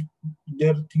encourage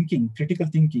their thinking, critical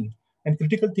thinking. And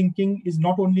critical thinking is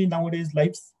not only nowadays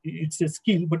it's a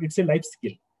skill, but it's a life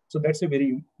skill. So that's a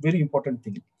very, very important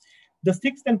thing. The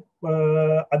sixth and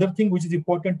other thing which is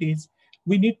important is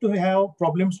we need to have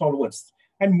problem solvers.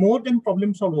 And more than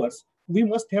problem solvers, we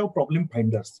must have problem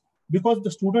finders, because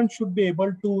the student should be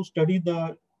able to study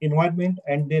the environment,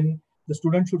 and then the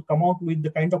student should come out with the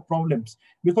kind of problems.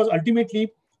 Because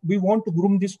ultimately, we want to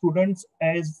groom these students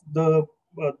as the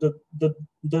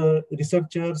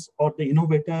researchers or the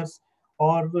innovators,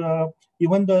 or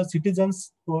even the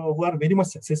citizens who are very much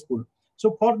successful.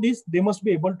 So for this, they must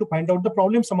be able to find out the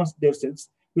problems amongst themselves,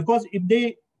 because if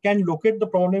they can locate the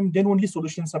problem, then only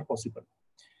solutions are possible.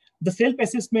 The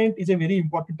self-assessment is a very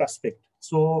important aspect.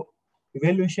 So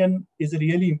evaluation is a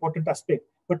really important aspect,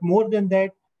 but more than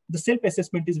that, the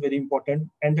self-assessment is very important,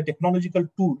 and the technological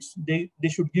tools, they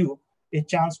should give a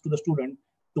chance to the student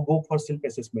to go for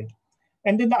self-assessment.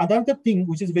 And then the other thing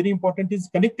which is very important is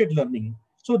connected learning.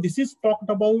 So this is talked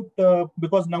about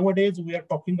because nowadays we are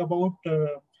talking about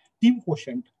team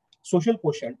quotient, social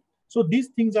quotient. So these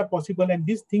things are possible, and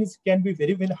these things can be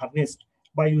very well harnessed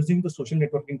by using the social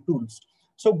networking tools.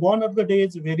 So gone are the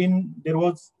days wherein there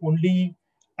was only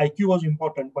IQ was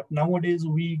important, but nowadays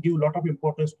we give a lot of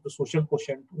importance to the social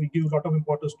quotient. We give a lot of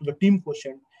importance to the team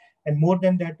quotient. And more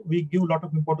than that, we give a lot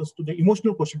of importance to the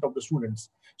emotional quotient of the students.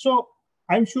 So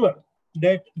I'm sure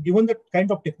that given the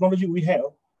kind of technology we have,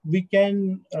 we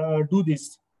can do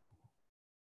this.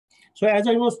 So as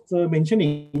I was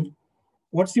mentioning,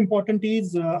 what's important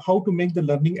is how to make the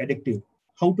learning addictive,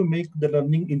 how to make the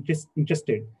learning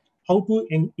interested, how to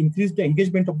increase the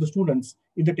engagement of the students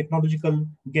in the technological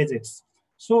gadgets.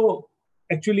 So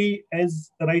actually,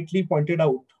 as rightly pointed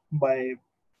out by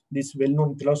this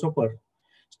well-known philosopher,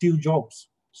 Steve Jobs,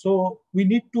 so we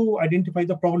need to identify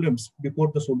the problems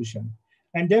before the solution.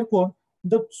 And therefore,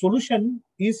 the solution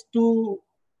is to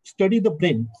study the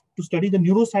brain, to study the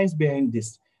neuroscience behind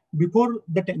this. Before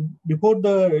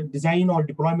the design or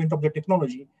deployment of the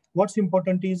technology, what's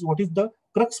important is what is the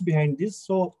crux behind this.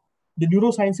 So the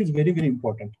neuroscience is very, very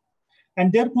important.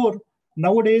 And therefore,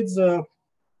 nowadays,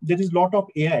 there is a lot of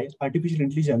AI, artificial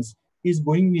intelligence, is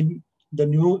going in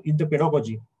the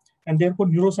pedagogy. And therefore,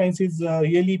 neuroscience is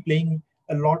really playing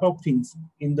a lot of things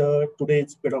in the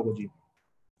today's pedagogy.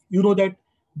 You know that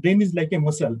brain is like a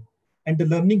muscle, and the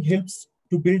learning helps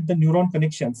to build the neuron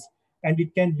connections, and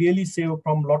it can really save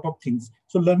from a lot of things.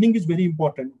 So learning is very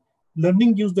important.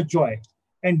 Learning gives the joy,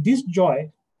 and this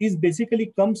joy is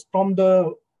basically comes from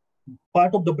the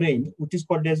part of the brain which is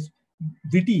called as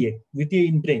VTA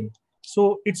in brain.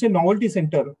 So it's a novelty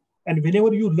center, and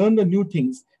whenever you learn the new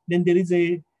things, then there is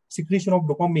a secretion of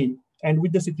dopamine, and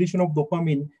with the secretion of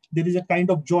dopamine, there is a kind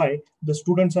of joy the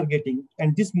students are getting,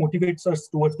 and this motivates us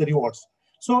towards the rewards.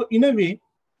 So in a way,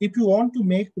 if you want to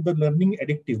make the learning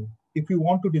addictive, if you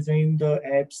want to design the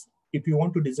apps, if you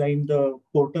want to design the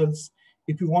portals,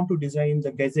 if you want to design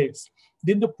the gadgets,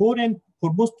 then the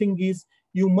foremost thing is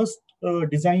you must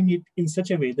design it in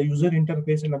such a way, the user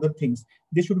interface and other things,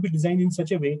 they should be designed in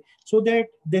such a way so that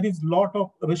there is a lot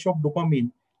of rush of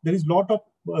dopamine, there is a lot of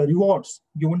rewards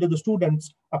given to the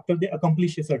students after they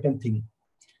accomplish a certain thing.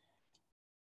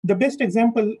 The best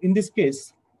example in this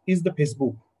case is the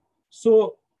Facebook.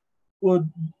 So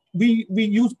we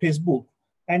use Facebook,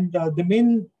 and the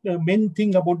main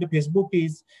thing about the Facebook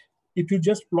is if you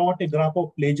just plot a graph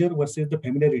of pleasure versus the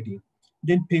familiarity,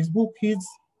 then Facebook is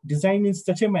designed in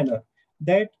such a manner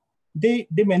that they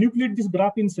manipulate this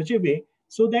graph in such a way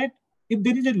so that if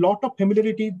there is a lot of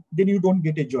familiarity, then you don't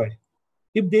get a joy.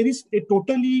 If there is a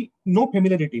totally no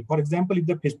familiarity, for example, if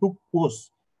the Facebook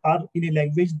posts are in a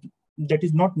language that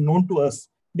is not known to us,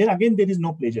 then again there is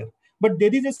no pleasure. But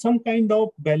there is some kind of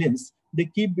balance they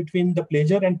keep between the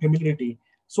pleasure and familiarity,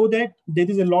 so that there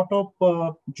is a lot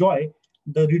of joy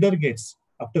the reader gets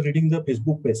after reading the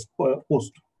Facebook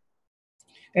post.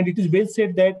 And it is well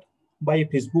said that by a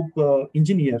Facebook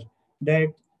engineer that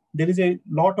there is a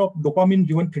lot of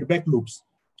dopamine-driven feedback loops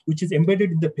which is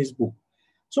embedded in the Facebook.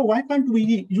 So why can't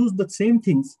we use the same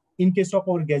things in case of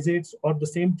our gadgets, or the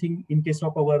same thing in case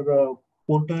of our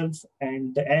portals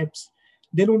and the apps?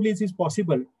 Then only it is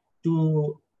possible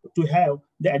to have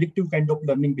the addictive kind of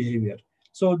learning behavior.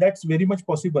 So that's very much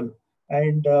possible.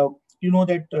 And you know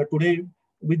that today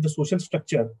with the social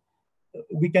structure,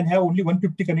 we can have only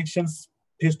 150 connections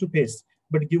face to face.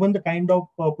 But given the kind of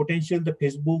potential the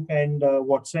Facebook and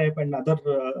WhatsApp and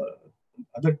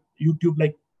other YouTube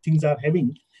like things are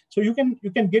having, so you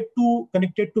can get to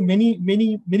connected to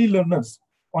many learners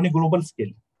on a global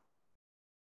scale.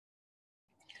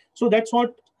 So that's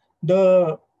what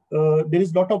there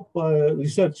is a lot of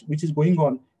research which is going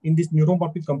on in this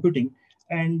neuromorphic computing,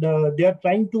 and they are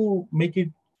trying to make it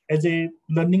as a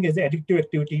learning as an addictive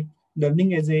activity,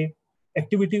 learning as a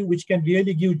activity which can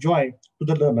really give joy to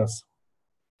the learners.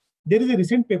 There is a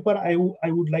recent paper I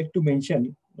would like to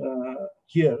mention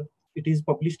here. It is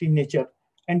published in Nature,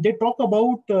 and they talk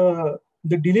about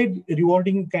the delayed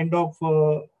rewarding kind of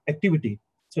activity.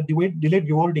 So delayed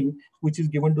rewarding, which is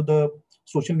given to the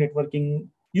social networking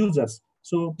users.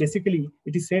 So basically,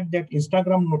 it is said that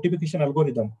Instagram notification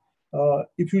algorithm,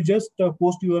 if you just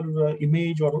post your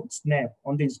image or snap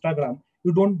on the Instagram,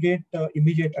 you don't get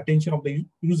immediate attention of the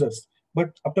users.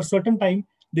 But after certain time,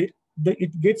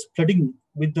 it gets flooding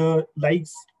with the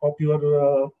likes of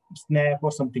your snap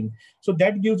or something. So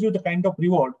that gives you the kind of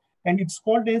reward, and it's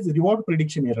called as reward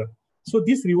prediction error. So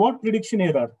this reward prediction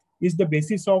error is the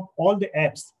basis of all the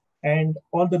apps and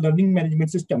all the learning management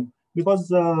system, because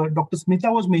Dr.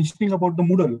 Smita was mentioning about the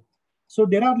Moodle. So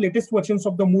there are latest versions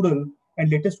of the Moodle and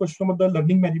latest versions of the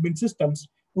learning management systems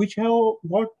which have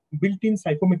got built-in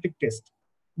psychometric tests,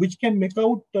 which can make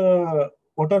out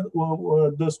what are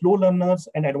the slow learners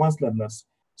and advanced learners.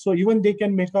 So even they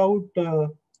can make out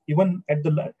even at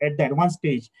the advanced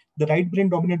stage, the right brain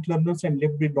dominant learners and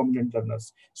left brain dominant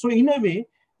learners. So in a way,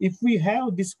 if we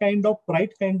have this kind of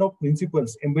right kind of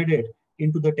principles embedded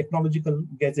into the technological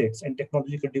gadgets and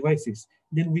technological devices,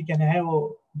 then we can have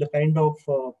the kind of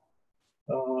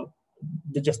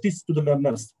the justice to the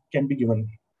learners can be given.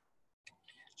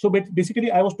 So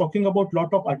basically, I was talking about a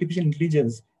lot of artificial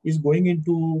intelligence is going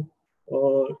into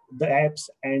the apps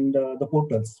and the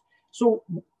portals. So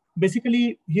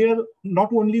basically here,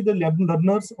 not only the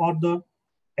learners or the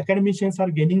academicians are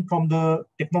gaining from the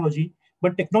technology,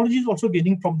 but technology is also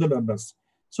gaining from the learners.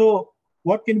 So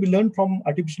what can be learned from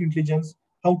artificial intelligence?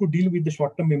 How to deal with the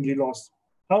short-term memory loss?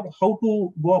 How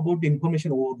to go about the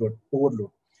information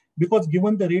overload? Because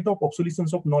given the rate of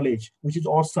obsolescence of knowledge, which is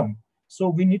awesome, so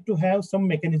we need to have some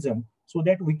mechanism so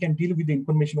that we can deal with the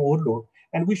information overload.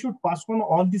 And we should pass on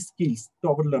all these skills to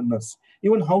our learners,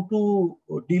 even how to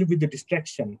deal with the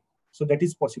distraction. So that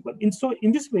is possible. So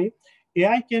in this way,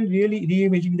 AI can really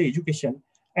reimagine the education.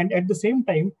 And at the same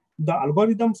time, the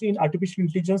algorithms in artificial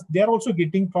intelligence, they are also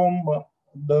getting from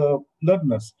the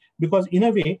learners, because in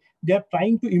a way, they are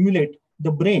trying to emulate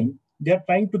the brain. They are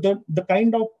trying to the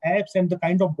kind of apps and the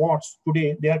kind of bots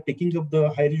today they are taking up the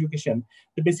higher education.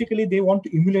 So basically, they want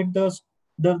to emulate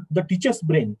the teacher's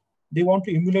brain. They want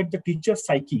to emulate the teacher's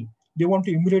psyche. They want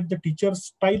to emulate the teacher's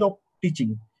style of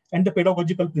teaching and the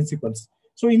pedagogical principles.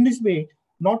 So in this way,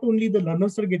 not only the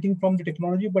learners are getting from the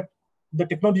technology, but the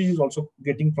technology is also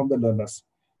getting from the learners.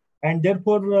 And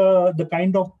therefore, the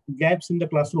kind of gaps in the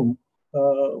classroom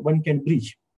one can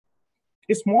bridge.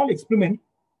 A small experiment.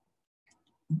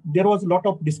 There was a lot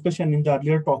of discussion in the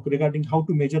earlier talk regarding how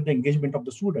to measure the engagement of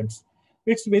the students.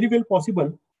 It's very well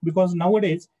possible, because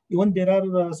nowadays, even there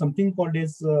are something called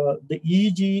as the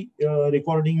EEG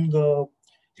recording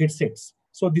headsets.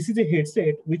 So this is a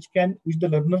headset which the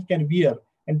learner can wear,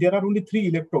 and there are only 3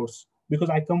 electrodes, because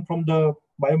I come from the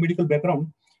biomedical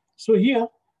background. So here,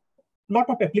 a lot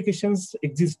of applications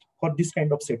exist for this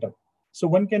kind of setup. So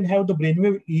one can have the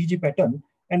brainwave EEG pattern,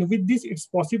 and with this, it's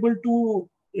possible to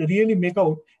really make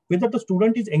out whether the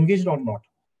student is engaged or not.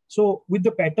 So with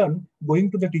the pattern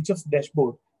going to the teacher's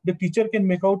dashboard, the teacher can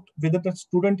make out whether the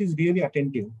student is really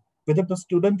attentive, whether the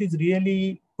student is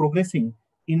really progressing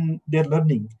in their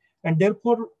learning. And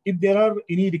therefore, if there are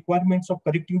any requirements of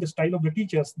correcting the style of the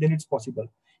teachers, then it's possible.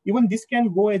 Even this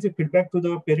can go as a feedback to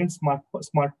the parent's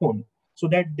smartphone, so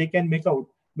that they can make out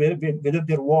whether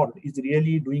their ward is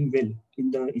really doing well in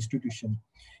the institution.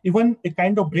 Even a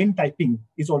kind of brain typing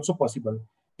is also possible.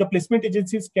 The placement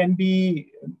agencies can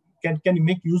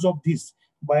make use of this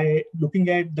by looking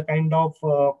at the kind of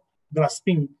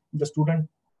grasping the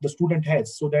student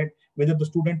has, so that whether the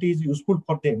student is useful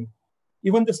for them.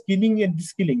 Even the skilling and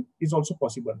reskilling is also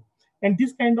possible. And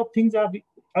these kind of things are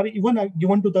even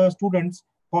given to the students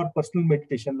for personal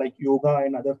meditation, like yoga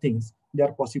and other things. They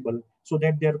are possible so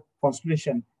that their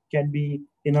concentration can be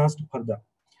enhanced further.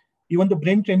 Even the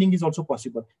brain training is also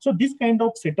possible. So these kind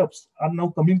of setups are now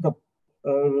coming up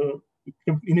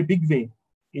in a big way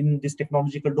in this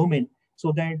technological domain,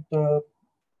 so that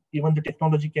even the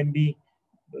technology can be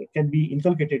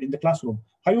inculcated in the classroom.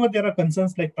 However, there are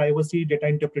concerns like privacy, data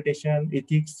interpretation,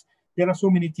 ethics. There are so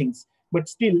many things, but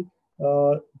still,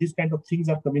 these kind of things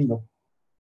are coming up.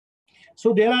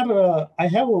 So there are, I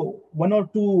have one or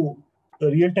two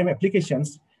real-time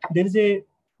applications. There is a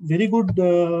very good,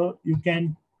 you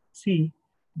can see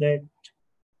that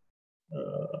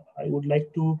I would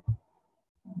like to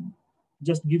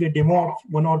just give a demo of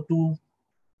one or two.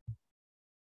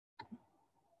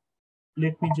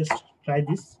 Let me just try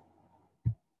this.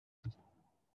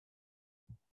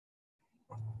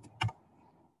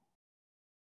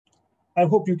 I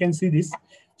hope you can see this.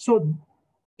 So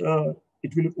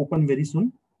it will open very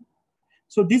soon.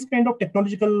 So these kind of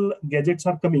technological gadgets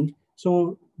are coming.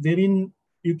 So wherein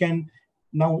you can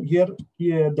now here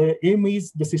the aim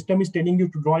is the system is telling you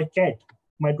to draw a cat.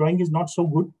 My drawing is not so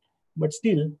good, but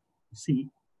still see,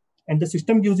 and the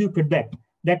system gives you feedback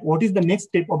that what is the next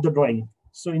step of the drawing.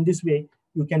 So in this way,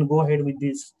 you can go ahead with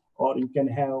this, or you can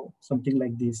have something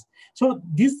like this. So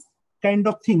these kind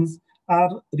of things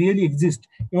are really exist.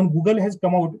 Even Google has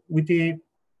come out with a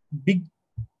big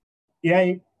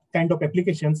AI kind of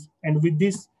applications, and with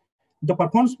this, the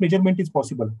performance measurement is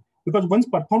possible, because once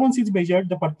performance is measured,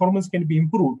 the performance can be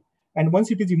improved, and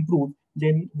once it is improved,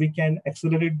 then we can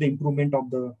accelerate the improvement of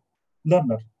the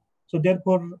learner. So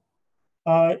therefore,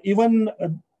 even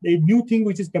a new thing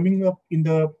which is coming up in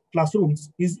the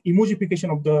classrooms is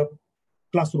emojification of the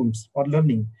classrooms or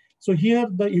learning. So here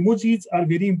the emojis are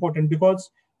very important, because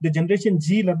the generation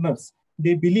Z learners,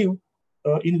 they believe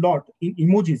in lot in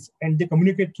emojis, and they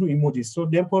communicate through emojis. So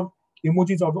therefore,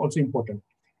 emojis are also important.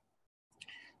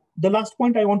 The last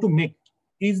point I want to make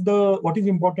is what is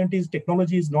important is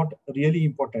technology is not really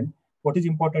important. What is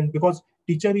important, because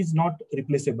teacher is not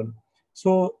replaceable.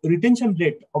 So retention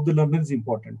rate of the learner is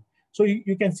important. So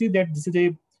you can see that this is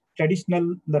a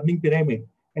traditional learning pyramid.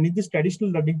 And in this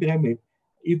traditional learning pyramid,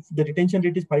 if the retention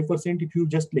rate is 5% if you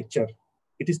just lecture,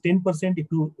 it is 10% if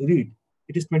you read,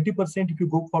 it is 20% if you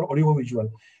go for audio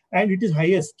visual, and it is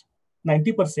highest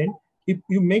 90% if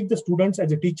you make the students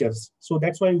as a teachers. So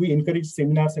that's why we encourage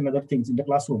seminars and other things in the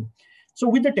classroom. So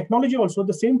with the technology also,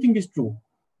 the same thing is true.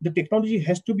 The technology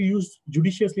has to be used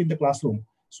judiciously in the classroom.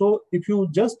 So if you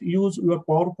just use your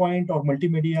PowerPoint or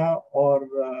multimedia or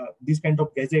these kind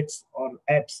of gadgets or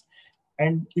apps,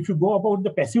 and if you go about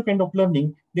the passive kind of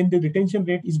learning, then the retention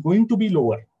rate is going to be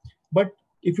lower. But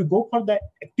if you go for the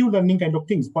active learning kind of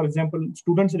things, for example,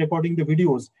 students recording the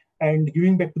videos and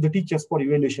giving back to the teachers for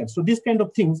evaluation. So these kind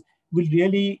of things will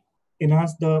really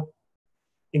enhance the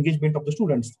engagement of the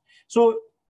students. So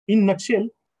in nutshell,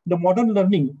 the modern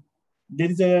learning, there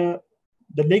is the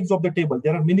legs of the table.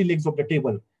 There are many legs of the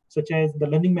table, such as the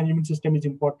learning management system is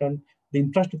important, the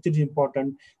infrastructure is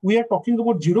important. We are talking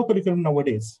about zero curriculum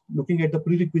nowadays, looking at the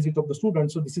prerequisite of the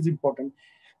students. So this is important.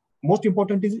 Most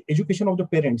important is education of the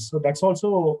parents. So that's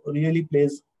also really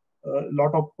plays a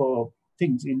lot of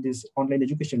things in this online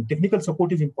education. Technical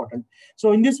support is important.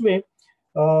 So in this way,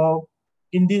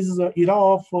 in this era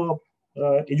of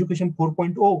education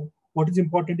 4.0, what is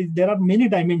important is there are many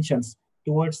dimensions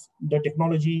towards the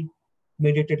technology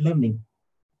mediated learning.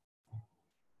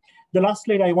 The last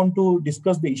slide, I want to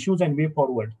discuss the issues and way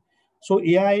forward. So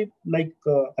AI, like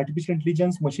artificial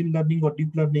intelligence, machine learning, or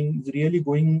deep learning, is really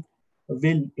going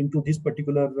well into this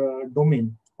particular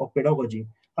domain of pedagogy.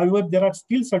 However, there are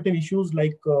still certain issues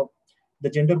like the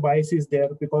gender bias is there,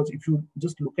 because if you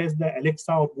just look at the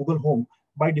Alexa or Google Home,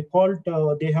 by default,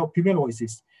 they have female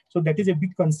voices. So that is a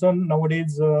big concern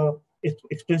nowadays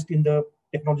expressed in the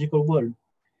technological world.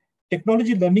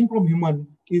 Technology learning from human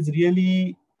is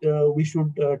really we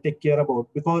should take care about,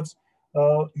 because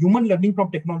human learning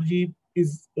from technology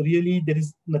is really, there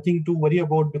is nothing to worry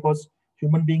about, because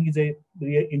human being is a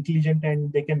really intelligent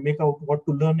and they can make out what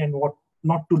to learn and what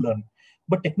not to learn.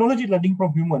 But technology learning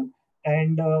from human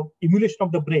and emulation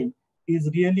of the brain is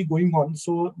really going on.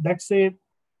 So that's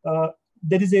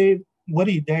there is a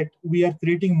worry that we are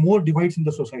creating more divides in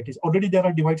the societies. Already there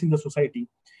are divides in the society,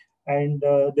 and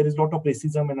there is a lot of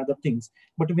racism and other things.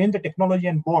 But when the technology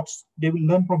and bots, they will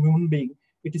learn from human being,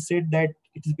 it is said that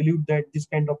it is believed that this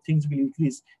kind of things will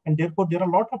increase. And therefore, there are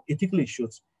a lot of ethical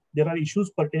issues. There are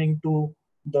issues pertaining to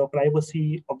the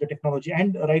privacy of the technology.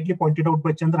 And rightly pointed out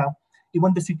by Chandra,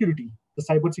 even the security, the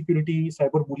cyber security,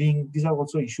 cyber bullying, these are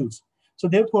also issues. So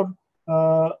therefore,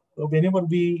 whenever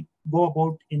we go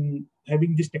about in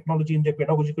having this technology in the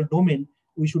pedagogical domain,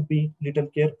 we should be little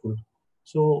careful.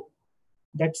 So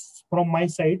that's from my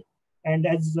side. And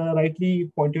as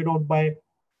rightly pointed out by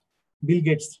Bill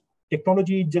Gates,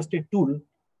 technology is just a tool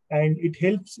and it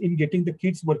helps in getting the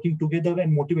kids working together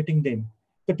and motivating them.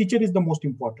 The teacher is the most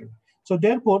important. So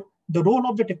therefore, the role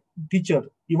of the teacher,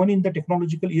 even in the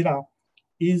technological era,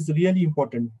 is really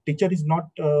important. Teacher is not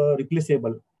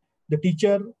replaceable. The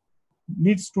teacher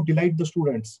needs to delight the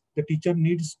students. The teacher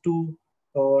needs to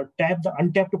tap the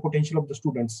untapped potential of the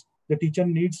students. The teacher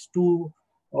needs to,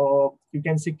 you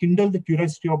can say, kindle the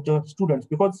curiosity of the students,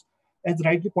 because as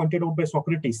rightly pointed out by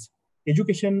Socrates,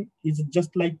 education is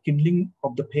just like kindling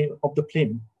of the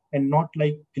flame and not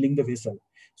like killing the vessel.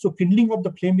 So kindling of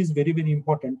the flame is very, very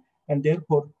important. And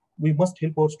therefore, we must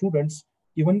help our students,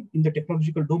 even in the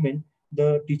technological domain.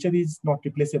 The teacher is not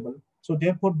replaceable. So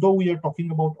therefore, though we are talking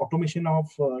about automation of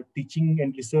teaching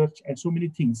and research and so many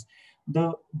things,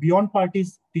 the beyond part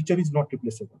is teacher is not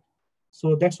replaceable.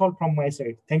 So that's all from my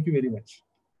side. Thank you very much.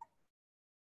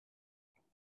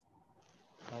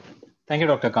 Thank you,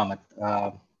 Dr. Kamath.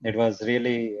 It was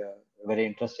really a very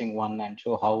interesting one, and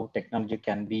show how technology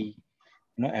can be,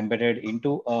 embedded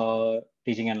into a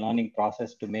teaching and learning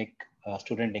process to make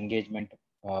student engagement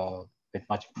with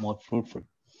much more fruitful.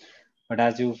 But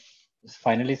as you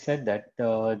finally said that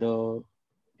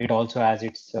it also has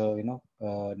its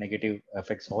negative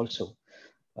effects also.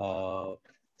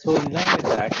 So in line with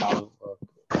that,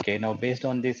 now based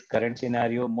on this current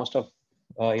scenario, most of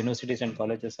universities and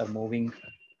colleges are moving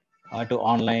to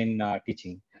online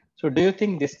teaching. So do you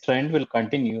think this trend will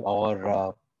continue,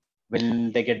 or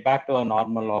will they get back to a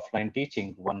normal offline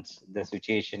teaching once the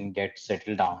situation gets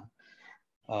settled down?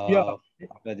 Yeah,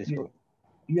 After this book?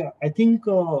 Yeah, I think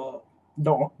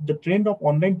the trend of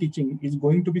online teaching is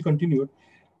going to be continued,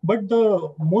 but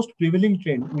the most prevailing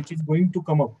trend which is going to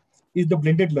come up is the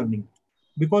blended learning,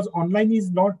 because online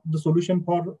is not the solution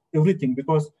for everything.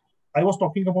 Because I was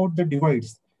talking about the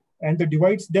divides, and the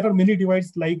divides, there are many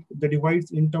divides, like the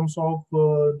divides in terms of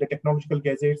the technological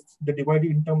gadgets, the divide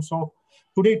in terms of,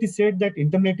 today it is said that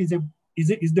internet is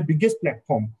the biggest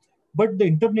platform, but the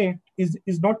internet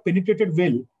is not penetrated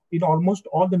well in almost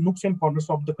all the nooks and corners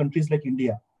of the countries like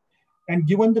India. And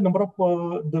given the number of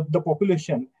the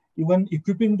population, even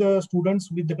equipping the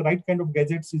students with the right kind of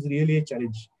gadgets is really a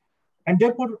challenge. And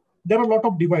therefore, there are a lot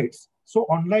of divides. So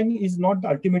online is not the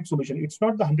ultimate solution. It's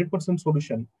not the 100%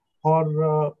 solution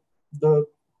for the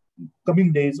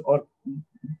coming days, or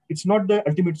it's not the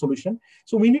ultimate solution.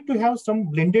 So we need to have some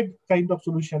blended kind of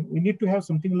solution. We need to have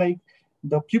something like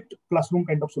the flipped classroom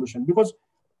kind of solution, because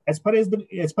as far as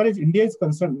India is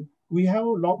concerned, we had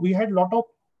a lot of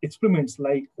experiments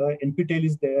like NPTEL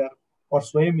is there or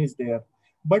SWAYAM is there,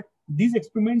 but these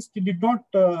experiments did not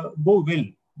go well.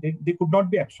 They could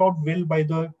not be absorbed well by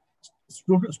the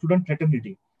student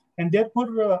fraternity, and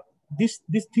therefore this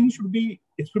thing should be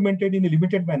experimented in a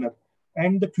limited manner.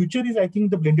 And the future is, I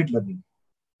think, the blended learning.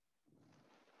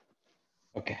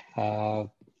 Okay.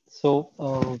 So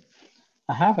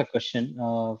I have a question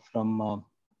from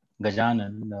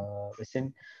Gajanan.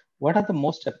 Listen, what are the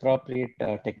most appropriate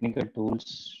technical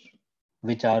tools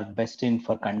which are best in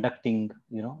for conducting,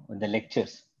 the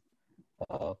lectures?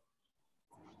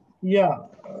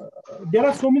 There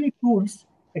are so many tools.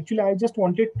 Actually, I just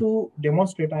wanted to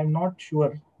demonstrate. I'm not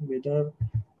sure whether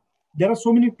there are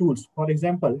so many tools. For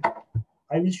example,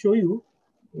 I will show you.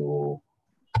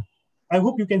 I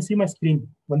hope you can see my screen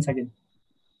once again.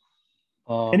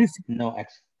 Can you see? No,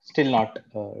 still not.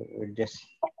 Just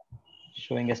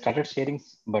showing a started sharing,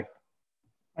 but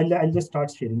I'll just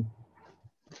start sharing.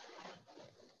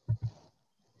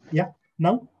 Yeah,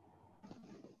 now?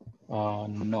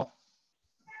 No.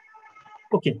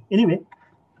 Okay, anyway,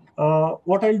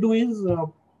 what I'll do is,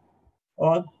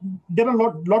 there are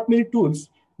lot many tools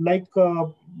like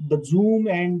the Zoom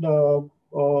and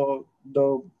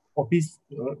the Office,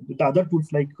 the other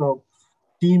tools like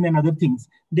Team and other things.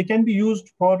 They can be used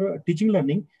for teaching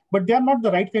learning, but they are not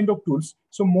the right kind of tools.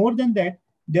 So more than that,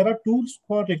 there are tools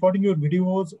for recording your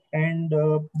videos, and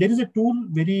there is a tool,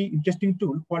 very interesting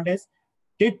tool called as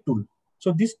TED tool.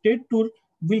 So this TED tool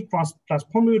will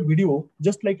transform your video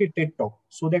just like a TED talk,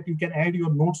 so that you can add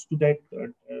your notes to that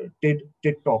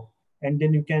TED talk, and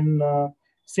then you can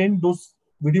send those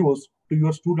videos to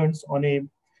your students on a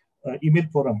email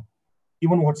forum,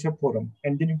 even WhatsApp forum,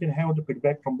 and then you can have the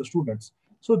feedback from the students.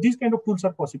 So these kind of tools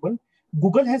are possible.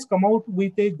 Google has come out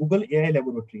with a Google AI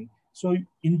laboratory. So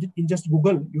in just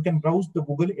Google, you can browse the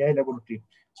Google AI laboratory.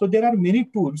 So there are many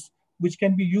tools which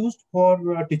can be used for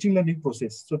teaching learning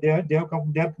process. So they are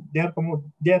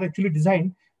actually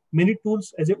designed many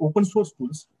tools as a open source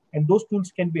tools, and those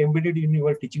tools can be embedded in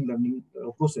your teaching learning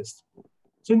process.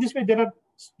 So in this way, there are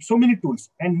so many tools,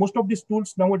 and most of these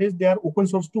tools nowadays, they are open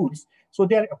source tools. So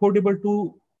they are affordable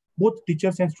to both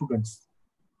teachers and students.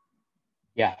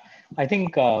 Yeah, I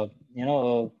think,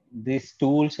 these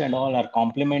tools and all are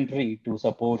complementary to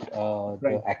support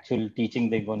the actual teaching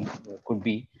they could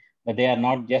be, but they are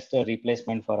not just a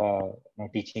replacement for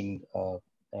teaching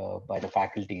by the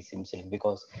faculties themselves,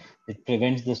 because it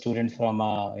prevents the students from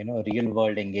real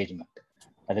world engagement.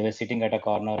 Otherwise, sitting at a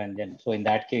corner, and then, so in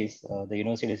that case, the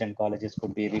universities and colleges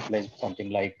could be replaced with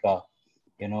something like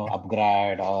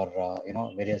upgrad or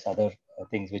various other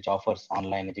things which offers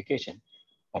online education.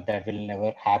 But that will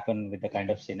never happen with the kind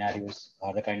of scenarios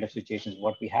or the kind of situations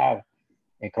what we have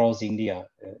across India.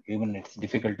 Even it's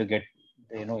difficult to get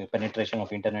penetration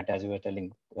of internet, as you were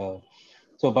telling.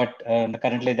 But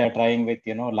currently they're trying with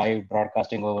live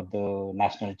broadcasting over the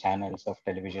national channels of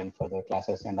television for the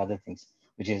classes and other things,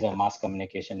 which is a mass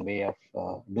communication way of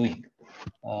doing.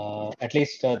 At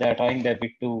least they are trying their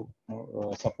bit to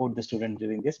support the students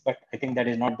doing this, but I think that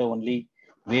is not the only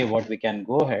way what we can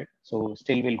go ahead. So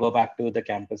still we'll go back to the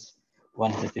campus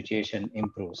once the situation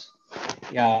improves.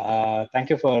 Yeah, thank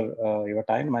you for your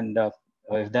time, and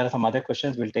if there are some other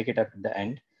questions, we'll take it up at the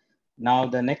end. Now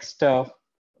the next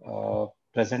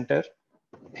presenter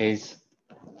is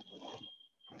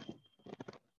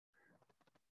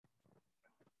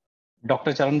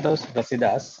Dr. Charandas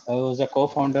Vasidas, who is a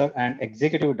co-founder and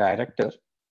executive director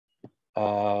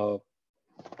of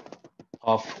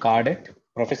CARDET,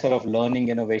 Professor of Learning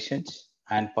Innovations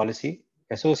and Policy,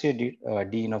 Associate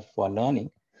Dean of Learning,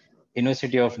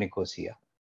 University of Nicosia.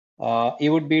 He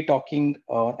would be talking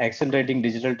on accelerating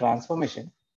digital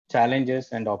transformation,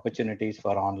 challenges and opportunities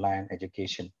for online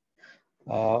education.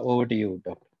 Over to you,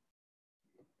 Doctor.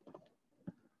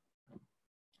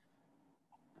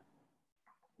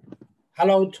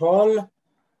 Hello to all.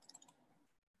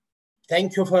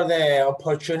 Thank you for the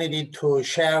opportunity to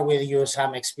share with you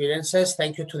some experiences.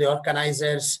 Thank you to the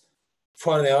organizers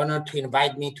for the honor to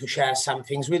invite me to share some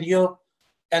things with you,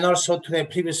 and also to the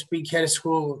previous speakers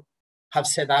who have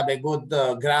set up a good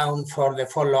ground for the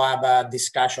follow-up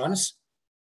discussions.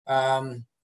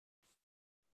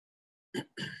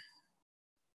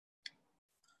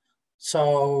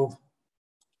 So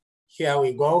here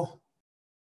we go.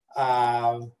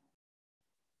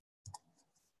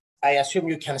 I assume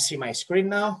you can see my screen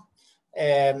now.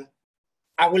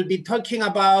 I will be talking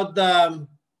about,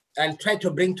 I'll try to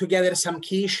bring together some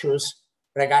key issues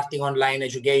regarding online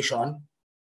education,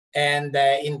 and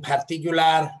in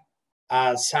particular,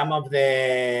 some of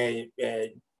the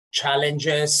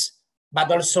challenges,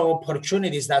 but also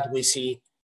opportunities that we see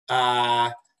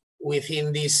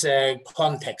within this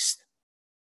context.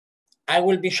 I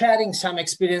will be sharing some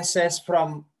experiences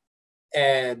from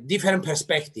different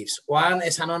perspectives. One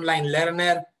is an online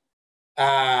learner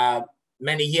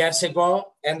many years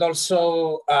ago, and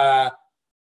also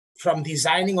from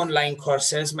designing online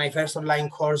courses. My first online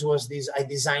course was this, I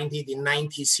designed it in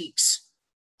 '96,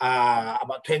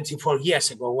 about 24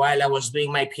 years ago, while I was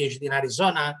doing my PhD in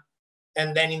Arizona.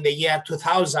 And then in the year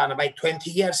 2000, about 20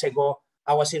 years ago,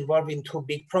 I was involved in two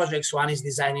big projects. One is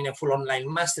designing a full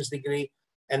online master's degree,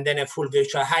 and then a full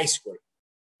virtual high school.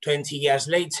 20 years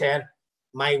later,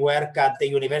 my work at the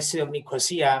University of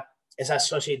Nicosia as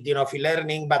Associate Dean of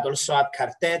E-Learning, but also at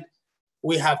CARTED,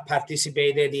 we have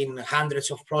participated in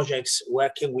hundreds of projects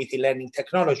working with e-learning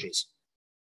technologies.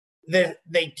 The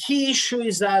key issue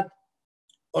is that,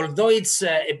 although it's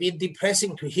a bit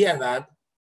depressing to hear that,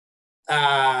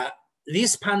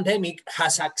 this pandemic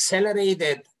has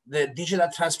accelerated the digital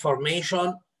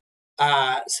transformation.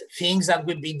 Things that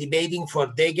we've been debating for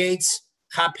decades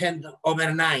happened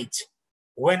overnight.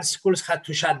 When schools had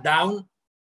to shut down,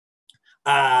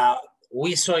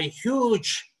 we saw a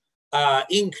huge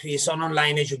increase on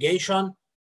online education.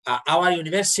 Our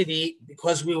university,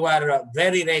 because we were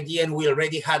very ready and we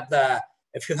already had a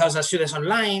few thousand students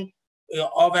online,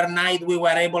 overnight we were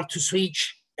able to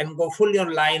switch and go fully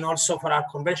online also for our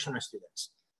conventional students.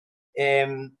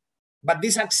 But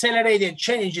this accelerated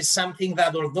change is something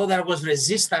that, although there was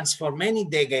resistance for many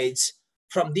decades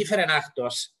from different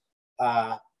actors,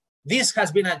 this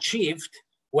has been achieved,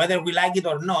 whether we like it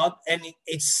or not, and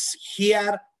it's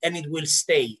here and it will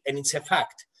stay, and it's a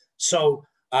fact. So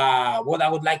what I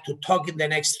would like to talk in the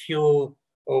next few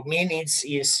minutes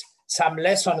is some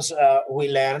lessons we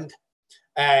learned,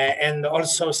 and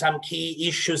also some key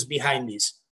issues behind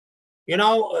this. You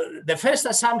know, the first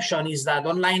assumption is that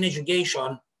online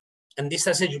education and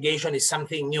distance education is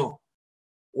something new.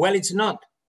 Well, it's not.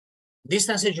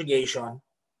 Distance education,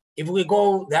 if we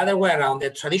go the other way around, the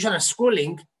traditional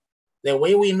schooling, the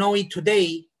way we know it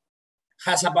today,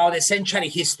 has about a century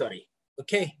history,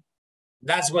 okay?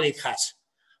 That's what it has.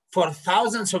 For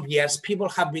thousands of years, people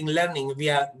have been learning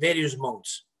via various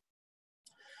modes.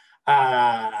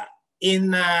 About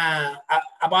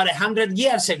 100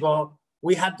 years ago,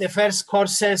 we had the first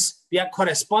courses via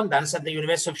correspondence at the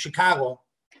University of Chicago.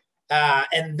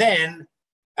 And then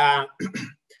there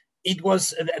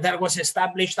was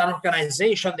established an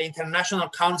organization, the International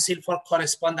Council for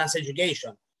Correspondence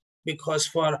Education, because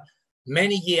for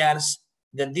many years,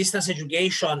 the distance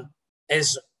education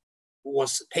as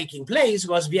was taking place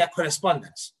was via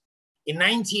correspondence. In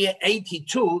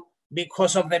 1982,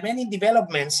 because of the many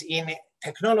developments in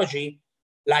technology,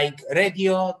 like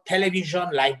radio,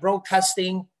 television, like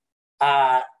broadcasting,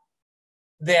 the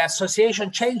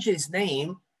association changed its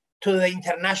name to the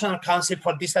International Council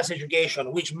for Distance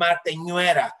Education, which marked a new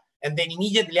era. And then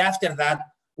immediately after that,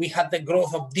 we had the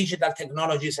growth of digital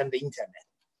technologies and the internet.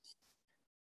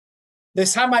 The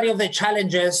summary of the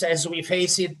challenges as we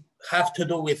face it have to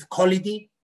do with quality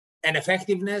and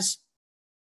effectiveness.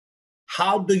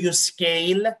 How do you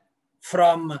scale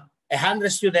from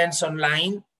 100 students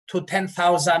online to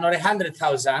 10,000 or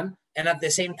 100,000 and at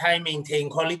the same time maintain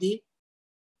quality?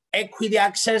 Equity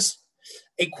access,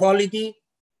 equality,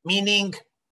 meaning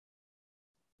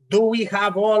do we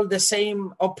have all the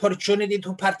same opportunity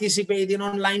to participate in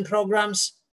online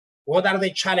programs? What are the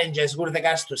challenges with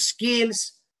regards to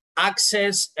skills,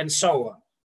 access, and so on?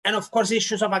 And of course,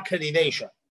 issues of accreditation.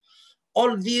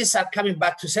 All these are coming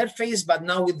back to surface, but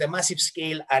now with the massive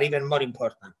scale are even more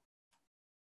important.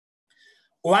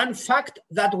 One fact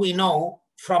that we know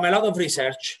from a lot of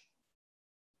research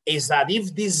is that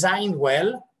if designed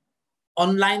well,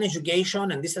 online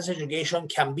education and distance education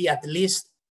can be at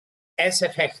least as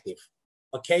effective,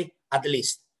 okay? At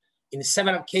least. In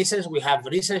several cases, we have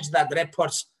research that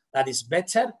reports that is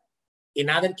better. In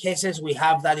other cases, we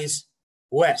have that is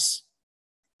worse.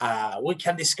 We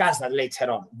can discuss that later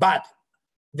on. But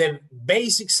the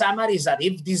basic summary is that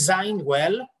if designed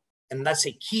well, and that's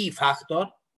a key factor,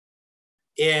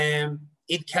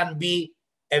 it can be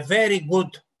a very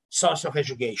good source of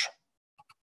education.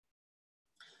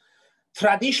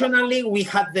 Traditionally, we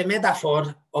had the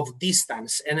metaphor of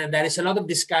distance, and there is a lot of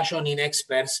discussion in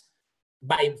experts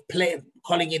by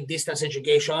calling it distance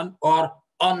education or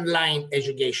online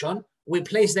education. We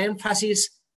place the emphasis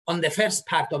on the first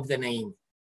part of the name,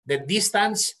 the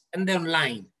distance and the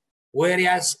online,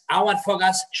 whereas our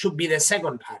focus should be the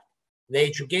second part, the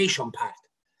education part.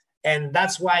 And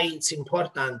that's why it's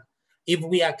important if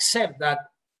we accept that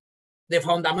the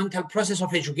fundamental process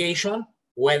of education,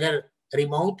 whether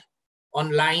remote,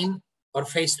 online, or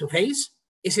face-to-face,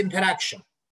 is interaction.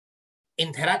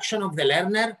 Interaction of the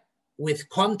learner with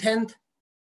content,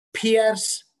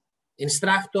 peers,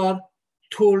 instructor,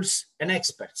 tools, and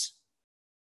experts.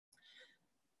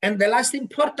 And the last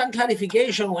important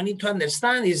clarification we need to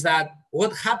understand is that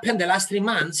what happened the last 3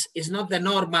 months is not the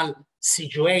normal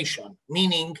situation,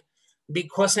 meaning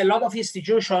because a lot of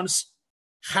institutions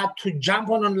had to jump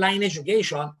on online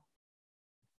education,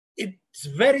 it's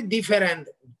very different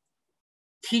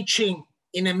teaching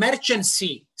in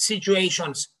emergency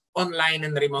situations online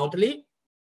and remotely.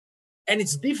 And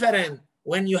it's different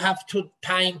when you have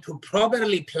time to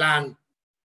properly plan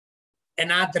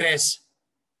and address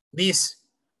this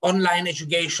online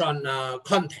education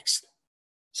context.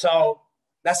 So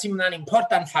that's an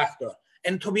important factor.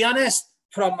 And to be honest,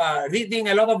 from reading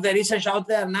a lot of the research out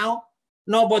there now,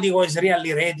 nobody was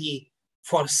really ready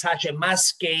for such a mass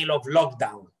scale of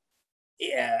lockdown.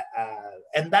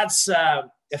 And that's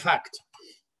a fact.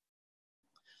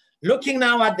 Looking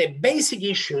now at the basic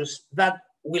issues that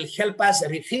will help us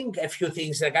rethink a few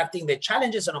things regarding the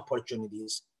challenges and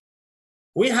opportunities.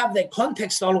 We have the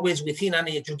context always within an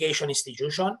education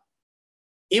institution.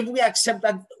 If we accept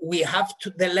that we have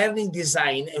the learning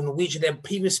design in which the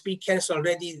previous speakers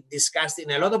already discussed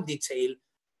in a lot of detail,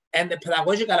 and the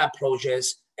pedagogical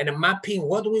approaches and mapping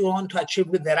what we want to achieve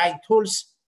with the right tools,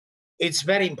 it's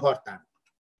very important.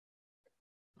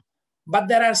 But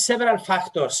there are several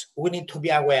factors we need to be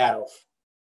aware of.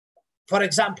 For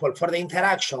example, for the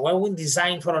interaction, when we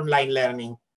design for online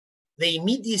learning, the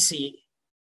immediacy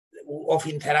of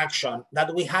interaction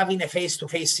that we have in a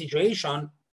face-to-face situation,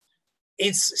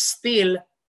 it's still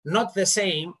not the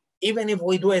same, even if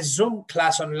we do a Zoom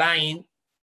class online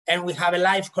and we have a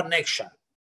live connection.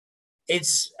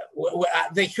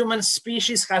 The human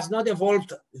species has not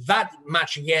evolved that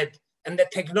much yet, and the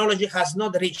technology has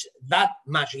not reached that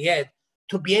much yet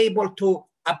to be able to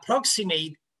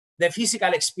approximate the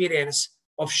physical experience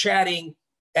of sharing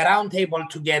a round table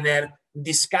together,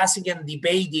 discussing and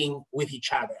debating with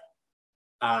each other.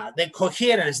 The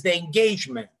coherence, the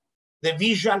engagement, the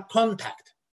visual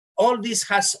contact, all this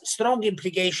has strong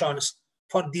implications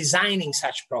for designing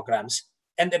such programs.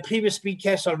 And the previous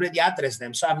speakers already addressed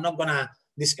them, so I'm not gonna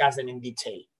discuss them in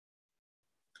detail.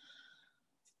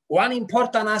 One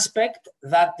important aspect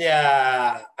that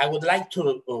I would like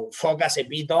to focus a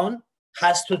bit on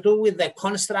has to do with the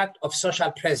construct of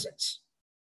social presence.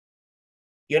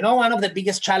 You know, one of the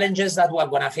biggest challenges that we're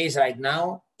gonna face right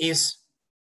now is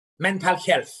mental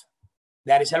health.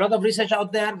 There is a lot of research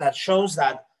out there that shows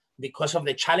that because of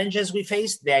the challenges we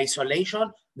face, the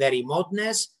isolation, the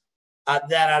remoteness,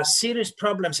 there are serious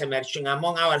problems emerging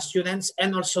among our students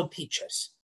and also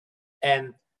teachers.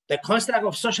 And the construct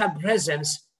of social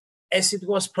presence, as it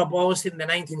was proposed in the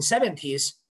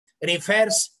 1970s,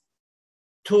 refers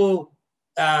to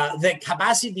the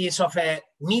capacities of a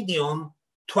medium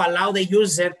to allow the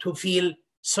user to feel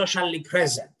socially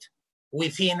present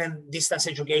within a distance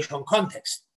education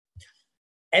context.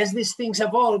 As these things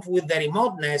evolve with the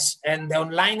remoteness and the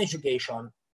online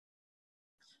education,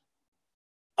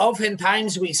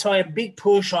 oftentimes we saw a big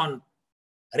push on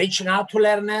reaching out to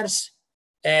learners,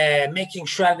 making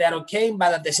sure they're okay,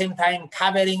 but at the same time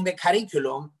covering the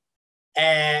curriculum.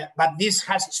 But this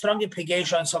has strong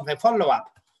implications of the follow-up,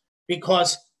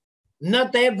 because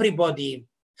not everybody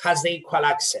has the equal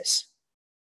access.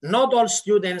 Not all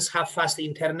students have fast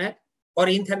internet or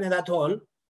internet at all.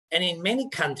 And in many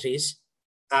countries,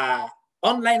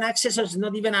 online access is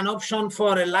not even an option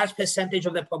for a large percentage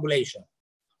of the population.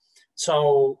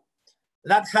 So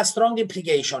that has strong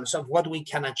implications of what we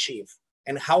can achieve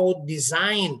and how we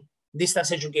design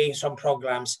distance education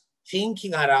programs,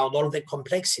 thinking around all the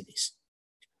complexities.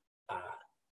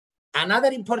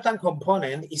 Another important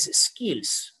component is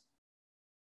skills.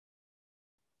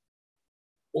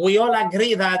 We all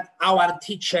agree that our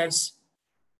teachers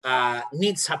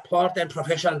need support and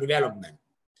professional development.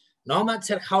 No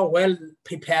matter how well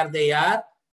prepared they are,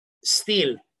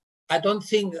 still, I don't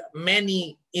think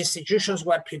many institutions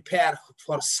were prepared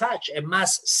for such a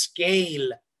mass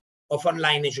scale of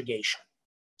online education.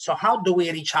 So how do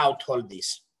we reach out to all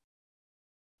this?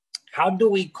 How do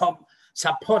we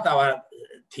support our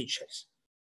teachers?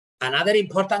 Another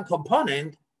important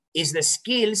component is the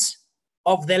skills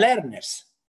of the learners,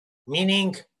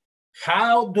 meaning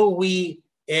how do we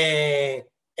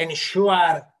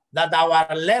ensure that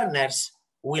our learners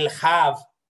will have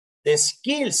the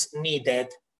skills needed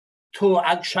to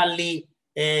actually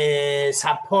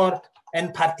support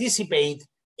and participate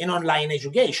in online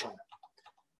education.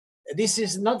 This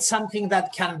is not something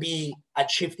that can be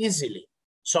achieved easily.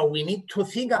 So we need to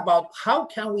think about how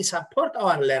can we support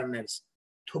our learners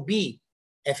to be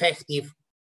effective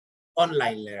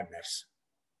online learners.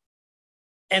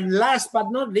 And last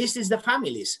but not least is the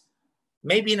families.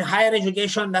 Maybe in higher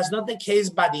education, that's not the case,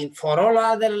 but for all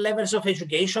other levels of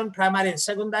education, primary and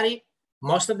secondary,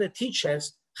 most of the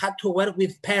teachers had to work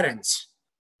with parents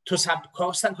to have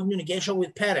constant communication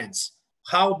with parents.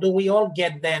 How do we all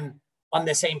get them on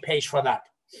the same page for that?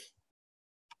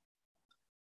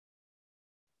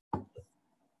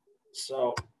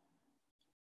 So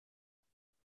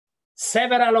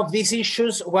several of these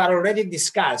issues were already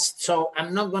discussed, so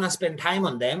I'm not going to spend time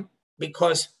on them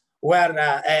because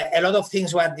a lot of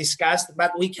things were discussed,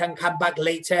 but we can come back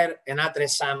later and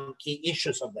address some key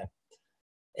issues of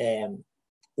them.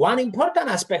 One important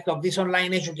aspect of this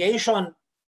online education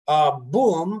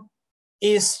boom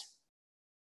is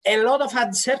a lot of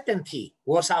uncertainty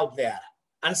was out there.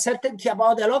 Uncertainty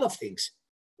about a lot of things.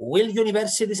 Will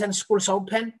universities and schools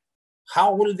open?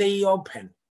 How will they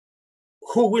open?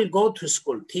 Who will go to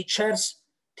school? Teachers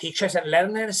and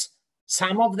learners,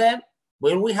 some of them.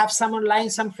 Will we have some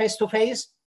online, some face-to-face?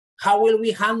 How will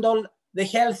we handle the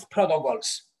health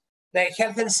protocols? The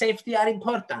health and safety are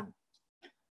important.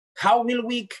 How will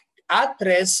we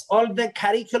address all the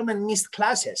curriculum and missed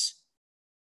classes?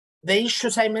 The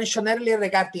issues I mentioned earlier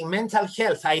regarding mental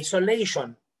health,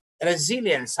 isolation,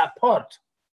 resilience, support,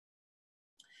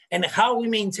 and how we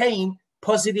maintain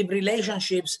positive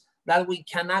relationships that we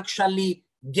can actually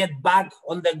get back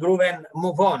on the groove and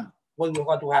move on with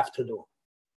what we have to do.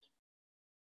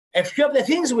 A few of the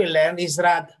things we learned is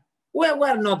that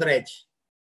we're not ready.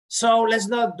 So let's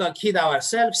not kid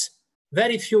ourselves.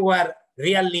 Very few were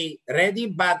really ready,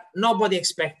 but nobody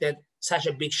expected such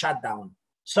a big shutdown.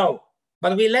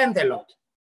 But we learned a lot.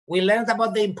 We learned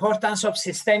about the importance of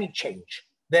systemic change,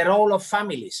 the role of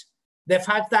families, the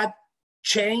fact that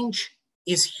change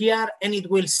is here and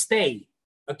it will stay,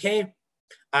 okay?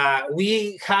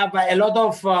 We have a lot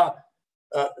of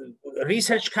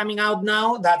research coming out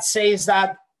now that says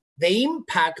that the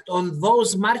impact on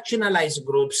those marginalized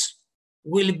groups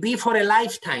will be for a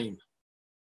lifetime.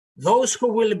 Those who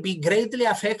will be greatly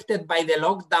affected by the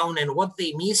lockdown and what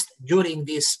they missed during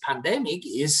this pandemic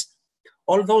is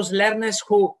all those learners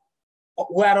who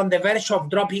were on the verge of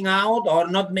dropping out or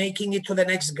not making it to the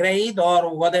next grade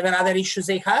or whatever other issues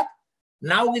they had.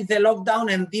 Now with the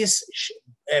lockdown and this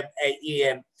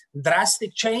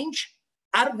drastic change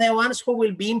are the ones who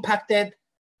will be impacted,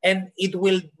 and it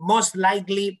will most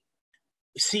likely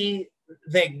see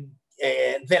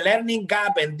the learning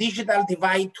gap and digital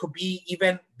divide to be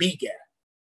even bigger.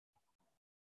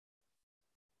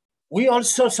 We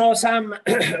also saw some,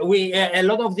 a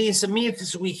lot of these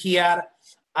myths we hear,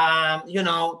 you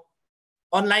know,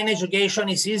 online education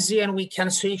is easy and we can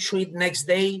switch to it next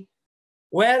day.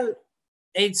 Well,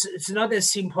 it's not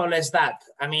as simple as that.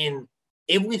 I mean,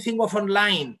 if we think of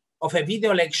online, of a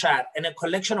video lecture and a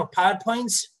collection of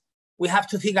PowerPoints, we have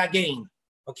to think again,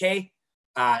 okay?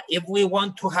 If we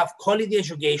want to have quality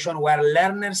education where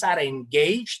learners are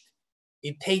engaged,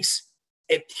 it takes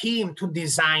a team to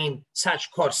design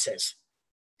such courses.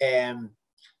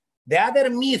 The other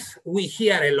myth we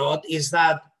hear a lot is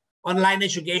that online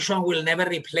education will never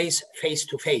replace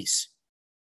face-to-face.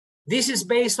 This is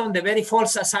based on the very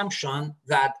false assumption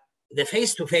that the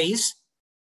face-to-face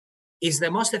is the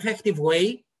most effective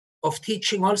way of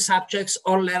teaching all subjects,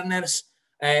 all learners,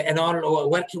 and all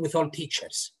working with all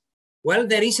teachers. Well,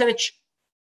 the research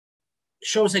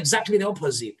shows exactly the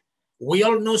opposite. We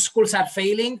all know schools are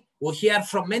failing. We hear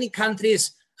from many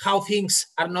countries how things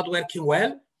are not working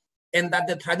well, and that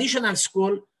the traditional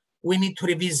school we need to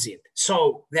revisit.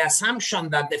 So the assumption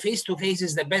that the face-to-face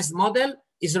is the best model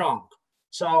is wrong.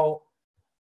 So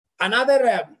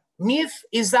another myth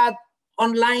is that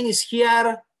online is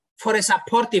here for a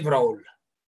supportive role.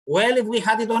 Well, if we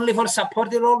had it only for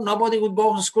supportive role, nobody would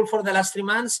go to school for the last 3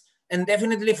 months, and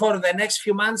definitely for the next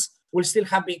few months, we'll still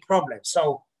have big problems.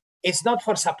 So it's not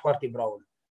for supportive role.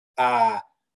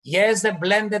 Yes, the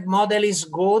blended model is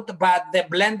good, but the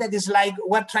blended is like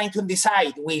we're trying to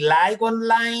decide. We like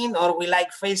online or we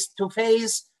like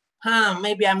face-to-face.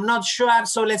 Maybe I'm not sure,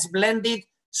 so let's blend it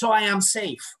so I am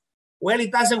safe. Well,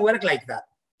 it doesn't work like that.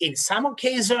 In some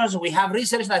occasions, we have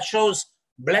research that shows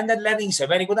blended learning is a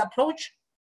very good approach,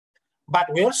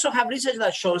 but we also have research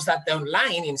that shows that the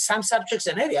online in some subjects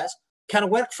and areas can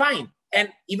work fine and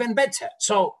even better.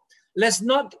 So let's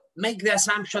not make the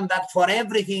assumption that for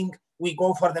everything we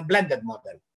go for the blended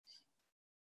model.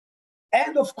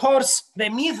 And of course, the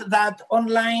myth that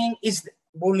online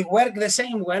will work the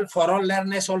same well for all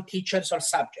learners, all teachers, all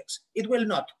subjects. It will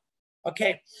not,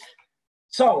 okay?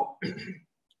 So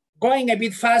going a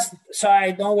bit fast, so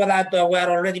I know that we're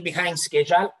already behind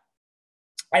schedule.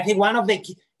 I think one of the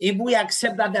key, if we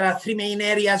accept that there are 3 main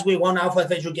areas we want out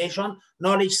of education,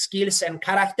 knowledge, skills, and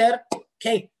character,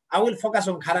 okay, I will focus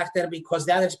on character because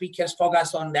the other speakers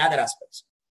focus on the other aspects.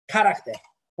 Character.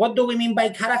 What do we mean by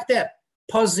character?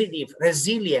 Positive,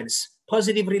 resilience,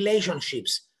 positive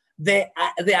relationships, the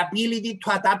ability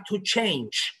to adapt to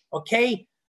change, okay?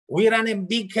 We run a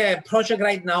big project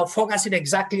right now focusing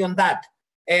exactly on that,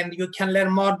 and you can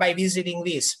learn more by visiting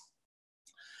this.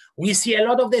 We see a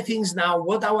lot of the things now,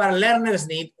 what our learners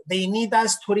need. They need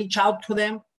us to reach out to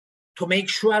them, to make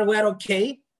sure we're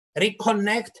okay,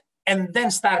 reconnect, and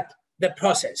then start the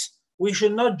process. We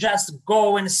should not just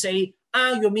go and say,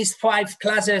 you missed 5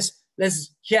 classes,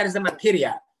 here's the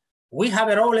material. We have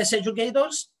a role as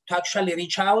educators to actually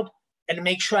reach out and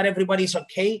make sure everybody's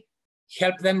okay,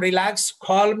 help them relax,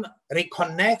 calm,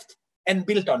 reconnect, and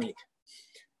build on it.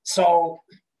 So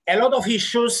a lot of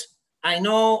issues, I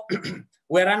know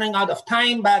we're running out of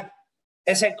time, but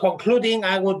as a concluding,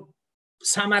 I would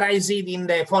summarize it in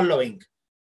the following.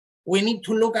 We need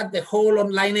to look at the whole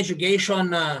online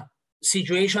education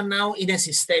situation now in a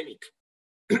systemic.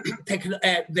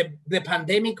 The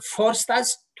pandemic forced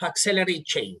us to accelerate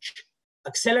change.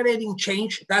 Accelerating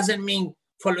change doesn't mean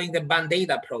following the Band-Aid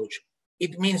approach.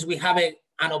 It means we have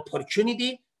an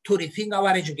opportunity to rethink our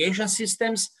education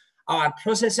systems, our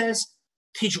processes,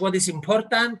 teach what is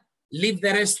important, leave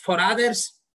the rest for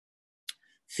others,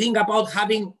 think about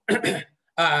having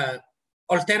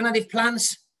alternative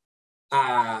plans,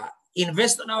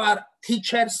 invest in our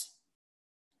teachers,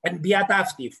 and be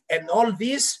adaptive. And all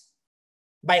this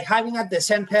by having at the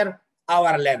center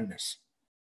our learners.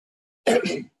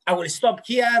 I will stop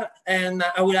here and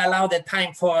I will allow the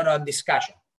time for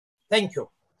discussion. Thank you.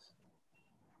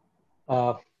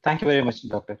 Thank you very much,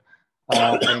 Doctor.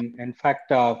 In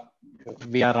fact,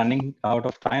 we are running out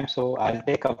of time, so I'll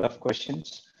take a couple of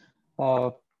questions.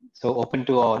 So open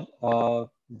to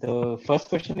all. The first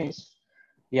question is,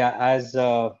 as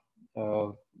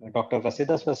Dr.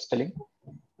 Rasidas was telling,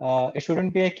 it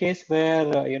shouldn't be a case where,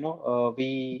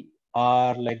 we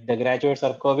are like the graduates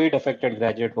are COVID affected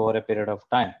graduate over a period of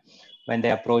time when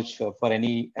they approach for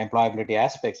any employability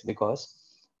aspects, because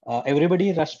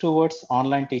everybody rushed towards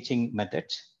online teaching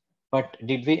methods, but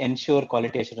did we ensure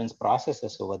quality assurance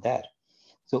processes over there?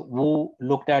 So who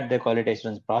looked at the quality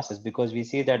assurance process? Because we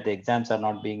see that the exams are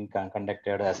not being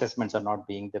conducted, assessments are not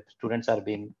being, the students are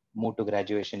being moved to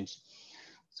graduations.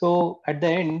 So at the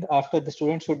end, after the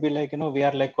students should be like, we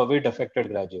are like COVID affected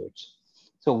graduates.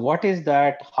 So what is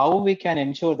that? How we can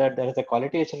ensure that there is a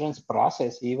quality assurance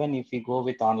process, even if we go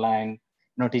with online,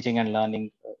 teaching and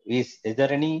learning? Is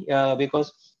there any,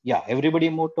 because yeah, everybody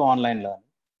moved to online learning,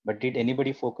 but did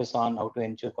anybody focus on how to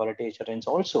ensure quality assurance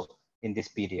also in this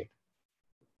period?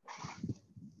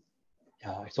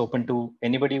 It's open to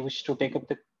anybody wish to take up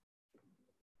the.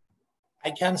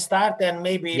 I can start and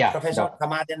maybe Professor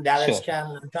Kamad and the others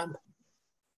can jump.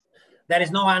 There is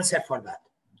no answer for that.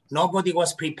 Nobody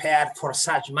was prepared for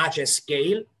such much a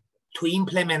scale to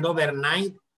implement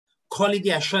overnight quality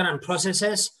assurance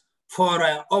processes for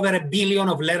over 1 billion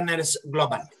of learners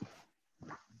globally.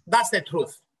 That's the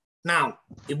truth. Now,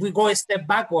 if we go a step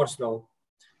backwards though,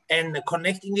 and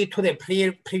connecting it to the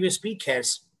previous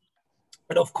speakers,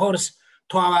 but of course,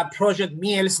 to our project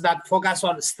meals that focus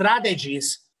on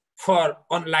strategies for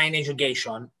online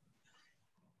education,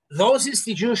 those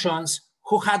institutions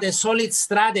who had a solid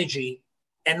strategy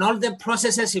and all the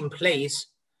processes in place,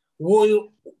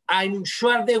 I'm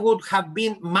sure they would have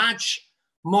been much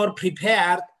more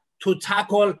prepared to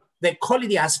tackle the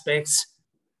quality aspects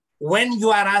when you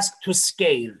are asked to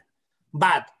scale.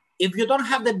 But if you don't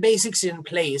have the basics in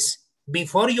place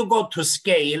before you go to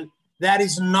scale, there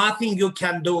is nothing you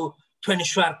can do to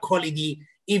ensure quality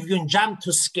if you jump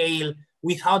to scale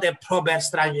without a proper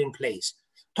strategy in place.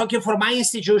 Talking for my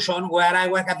institution, where I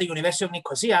work at the University of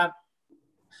Nicosia,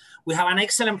 we have an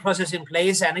excellent process in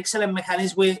place, an excellent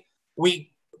mechanism.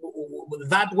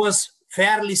 That was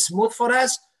fairly smooth for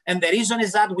us. And the reason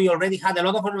is that we already had a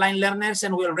lot of online learners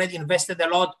and we already invested a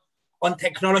lot on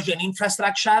technology and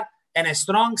infrastructure and a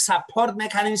strong support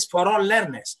mechanism for all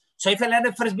learners. So if a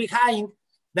learner falls behind,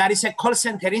 there is a call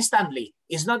center instantly.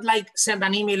 It's not like send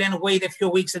an email and wait a few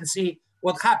weeks and see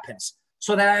what happens.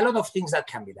 So there are a lot of things that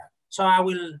can be done. So I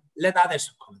will let others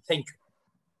comment. Thank you.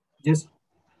 Yes,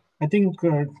 I think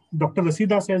Dr.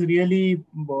 Rasidas has really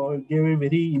gave a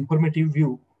very informative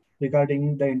view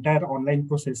regarding the entire online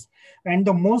process. And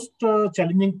the most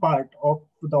challenging part of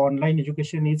the online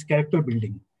education is character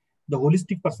building. The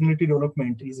holistic personality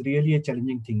development is really a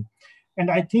challenging thing. And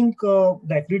I think the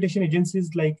accreditation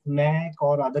agencies like NAC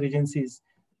or other agencies,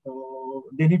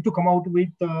 they need to come out with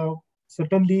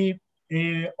certainly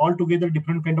a altogether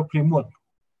different kind of framework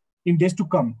in days to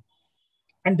come.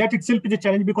 And that itself is a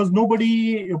challenge because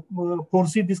nobody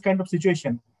foresees this kind of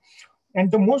situation.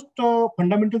 And the most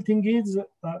fundamental thing is,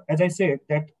 as I said,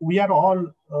 that we are all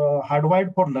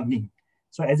hardwired for learning.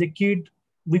 So as a kid,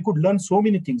 we could learn so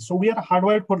many things. So we are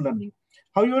hardwired for learning.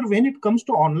 However, when it comes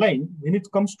to online, when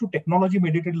it comes to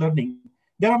technology-mediated learning,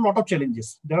 there are a lot of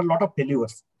challenges. There are a lot of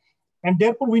failures. And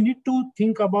therefore, we need to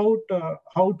think about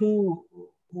how to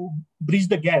bridge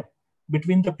the gap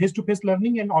between the face-to-face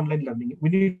learning and online learning. We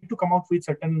need to come out with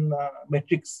certain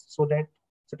metrics, so that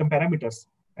certain parameters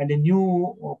and a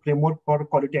new framework for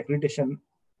quality accreditation,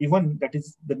 even that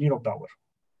is the need of the hour.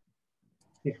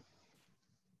 Yeah.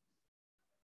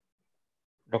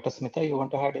 Dr. Smitha, you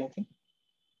want to add anything?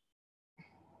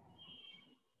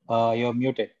 You're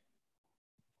muted.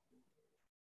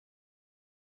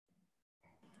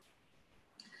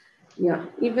 Yeah,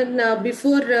 even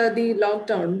before the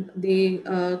lockdown, the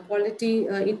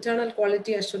internal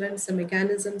quality assurance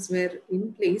mechanisms were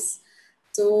in place.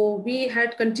 So we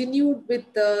had continued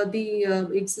with the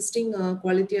existing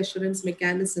quality assurance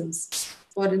mechanisms.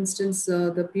 For instance,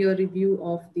 the peer review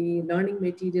of the learning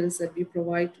materials that we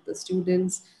provide to the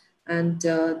students, and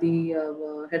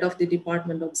the head of the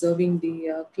department observing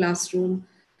the classroom.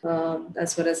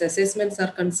 As far as assessments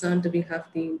are concerned, we have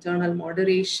the internal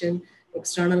moderation,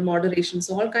 external moderation.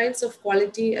 So all kinds of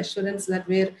quality assurance that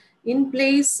were in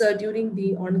place during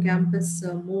the on-campus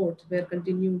mode were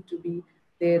continued to be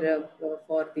there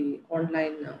for the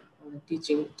online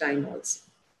teaching time also.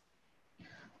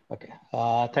 Okay,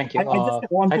 thank you. I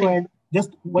just want to add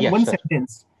just one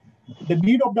sentence. The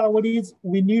need of the hour is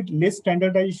we need less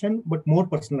standardization, but more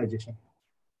personalization.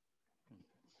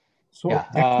 So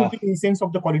that should be the essence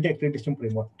of the quality accreditation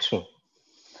framework. True.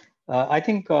 I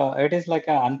think it is like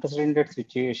an unprecedented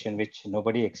situation, which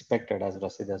nobody expected, as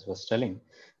Rasidas was telling.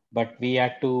 But we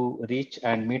had to reach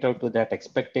and meet out to that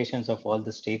expectations of all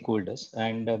the stakeholders,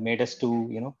 and made us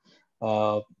to,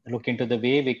 look into the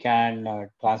way we can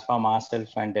transform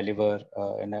ourselves and deliver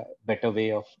in a better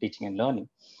way of teaching and learning.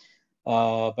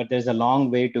 But there's a long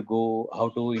way to go, how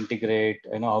to integrate,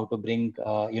 how to bring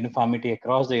uniformity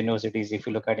across the universities. If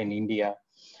you look at in India,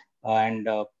 and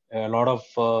a lot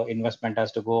of investment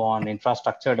has to go on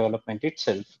infrastructure development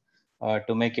itself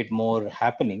to make it more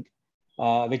happening,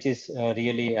 which is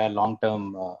really a long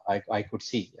term, I could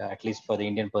see, at least for the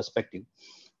Indian perspective.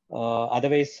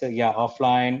 Otherwise, yeah,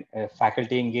 offline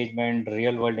faculty engagement,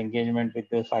 real world engagement with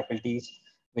the faculties,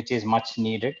 which is much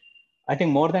needed. I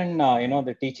think more than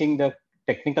the teaching the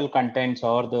technical contents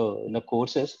or the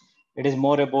courses, it is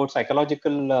more about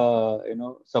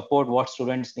psychological support what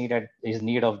students need is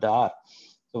need of the hour.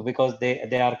 So because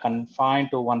they are confined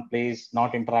to one place,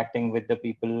 not interacting with the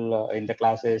people in the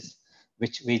classes,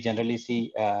 which we generally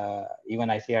see, even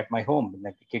I see at my home,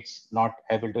 like kids not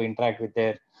able to interact with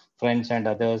their friends and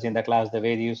others in the class the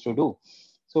way they used to do.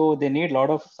 So they need a lot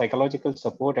of psychological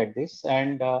support at this.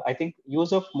 And I think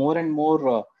use of more and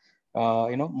more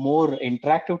more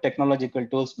interactive technological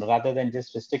tools rather than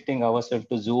just restricting ourselves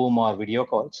to Zoom or video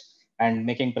calls and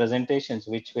making presentations,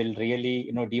 which will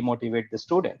really demotivate the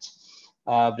students.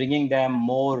 Bringing them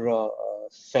more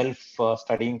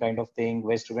self-studying kind of thing,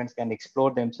 where students can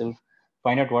explore themselves,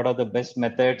 find out what are the best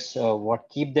methods, what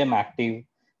keep them active.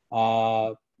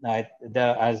 As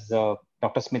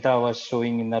Dr. Smita was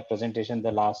showing in the presentation,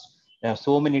 there are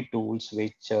so many tools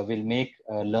which will make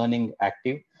learning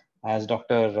active. As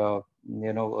Dr.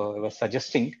 Was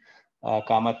suggesting,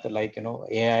 Kamath, like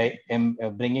AI,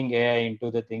 bringing AI into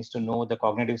the things to know the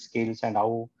cognitive skills and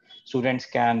how students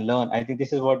can learn. I think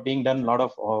this is what being done a lot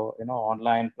of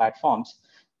online platforms,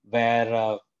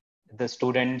 where the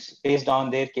students, based on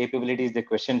their capabilities, the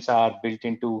questions are built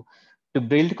into to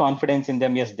build confidence in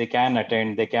them. Yes, they can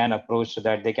attend, they can approach, so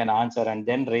that they can answer, and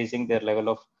then raising their level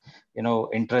of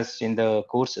interest in the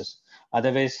courses.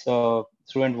 Otherwise,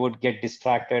 student would get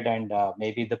distracted, and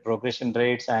maybe the progression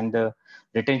rates and the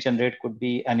retention rate could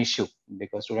be an issue,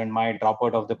 because student might drop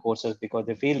out of the courses because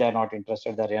they feel they're not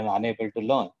interested, they're unable to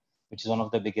learn, which is one of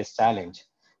the biggest challenge.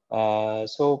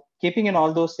 So keeping in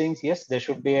all those things, yes, there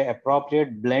should be an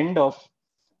appropriate blend of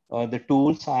the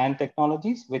tools and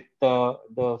technologies with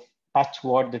the touch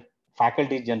what the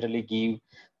faculty generally give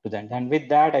to them. And with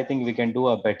that, I think we can do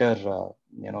a better,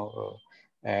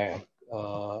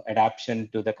 adaptation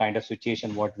to the kind of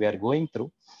situation what we are going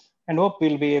through, and hope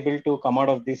we'll be able to come out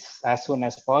of this as soon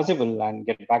as possible and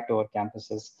get back to our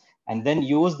campuses, and then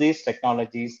use these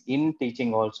technologies in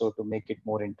teaching also to make it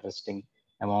more interesting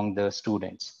among the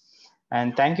students.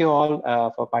 And thank you all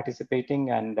for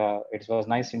participating, and it was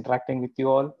nice interacting with you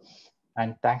all.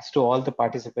 And thanks to all the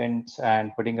participants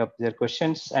and putting up their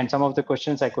questions. And some of the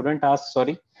questions I couldn't ask,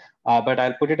 sorry, but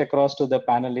I'll put it across to the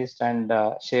panelists and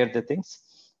share the things.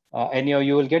 And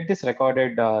you will get this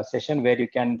recorded session where you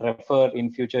can refer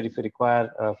in future if you require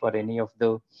for any of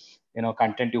the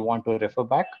content you want to refer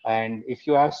back. And if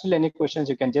you have still any questions,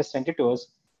 you can just send it to us.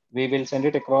 We will send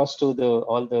it across to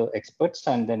all the experts,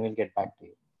 and then we'll get back to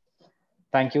you.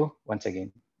 Thank you once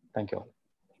again. Thank you all.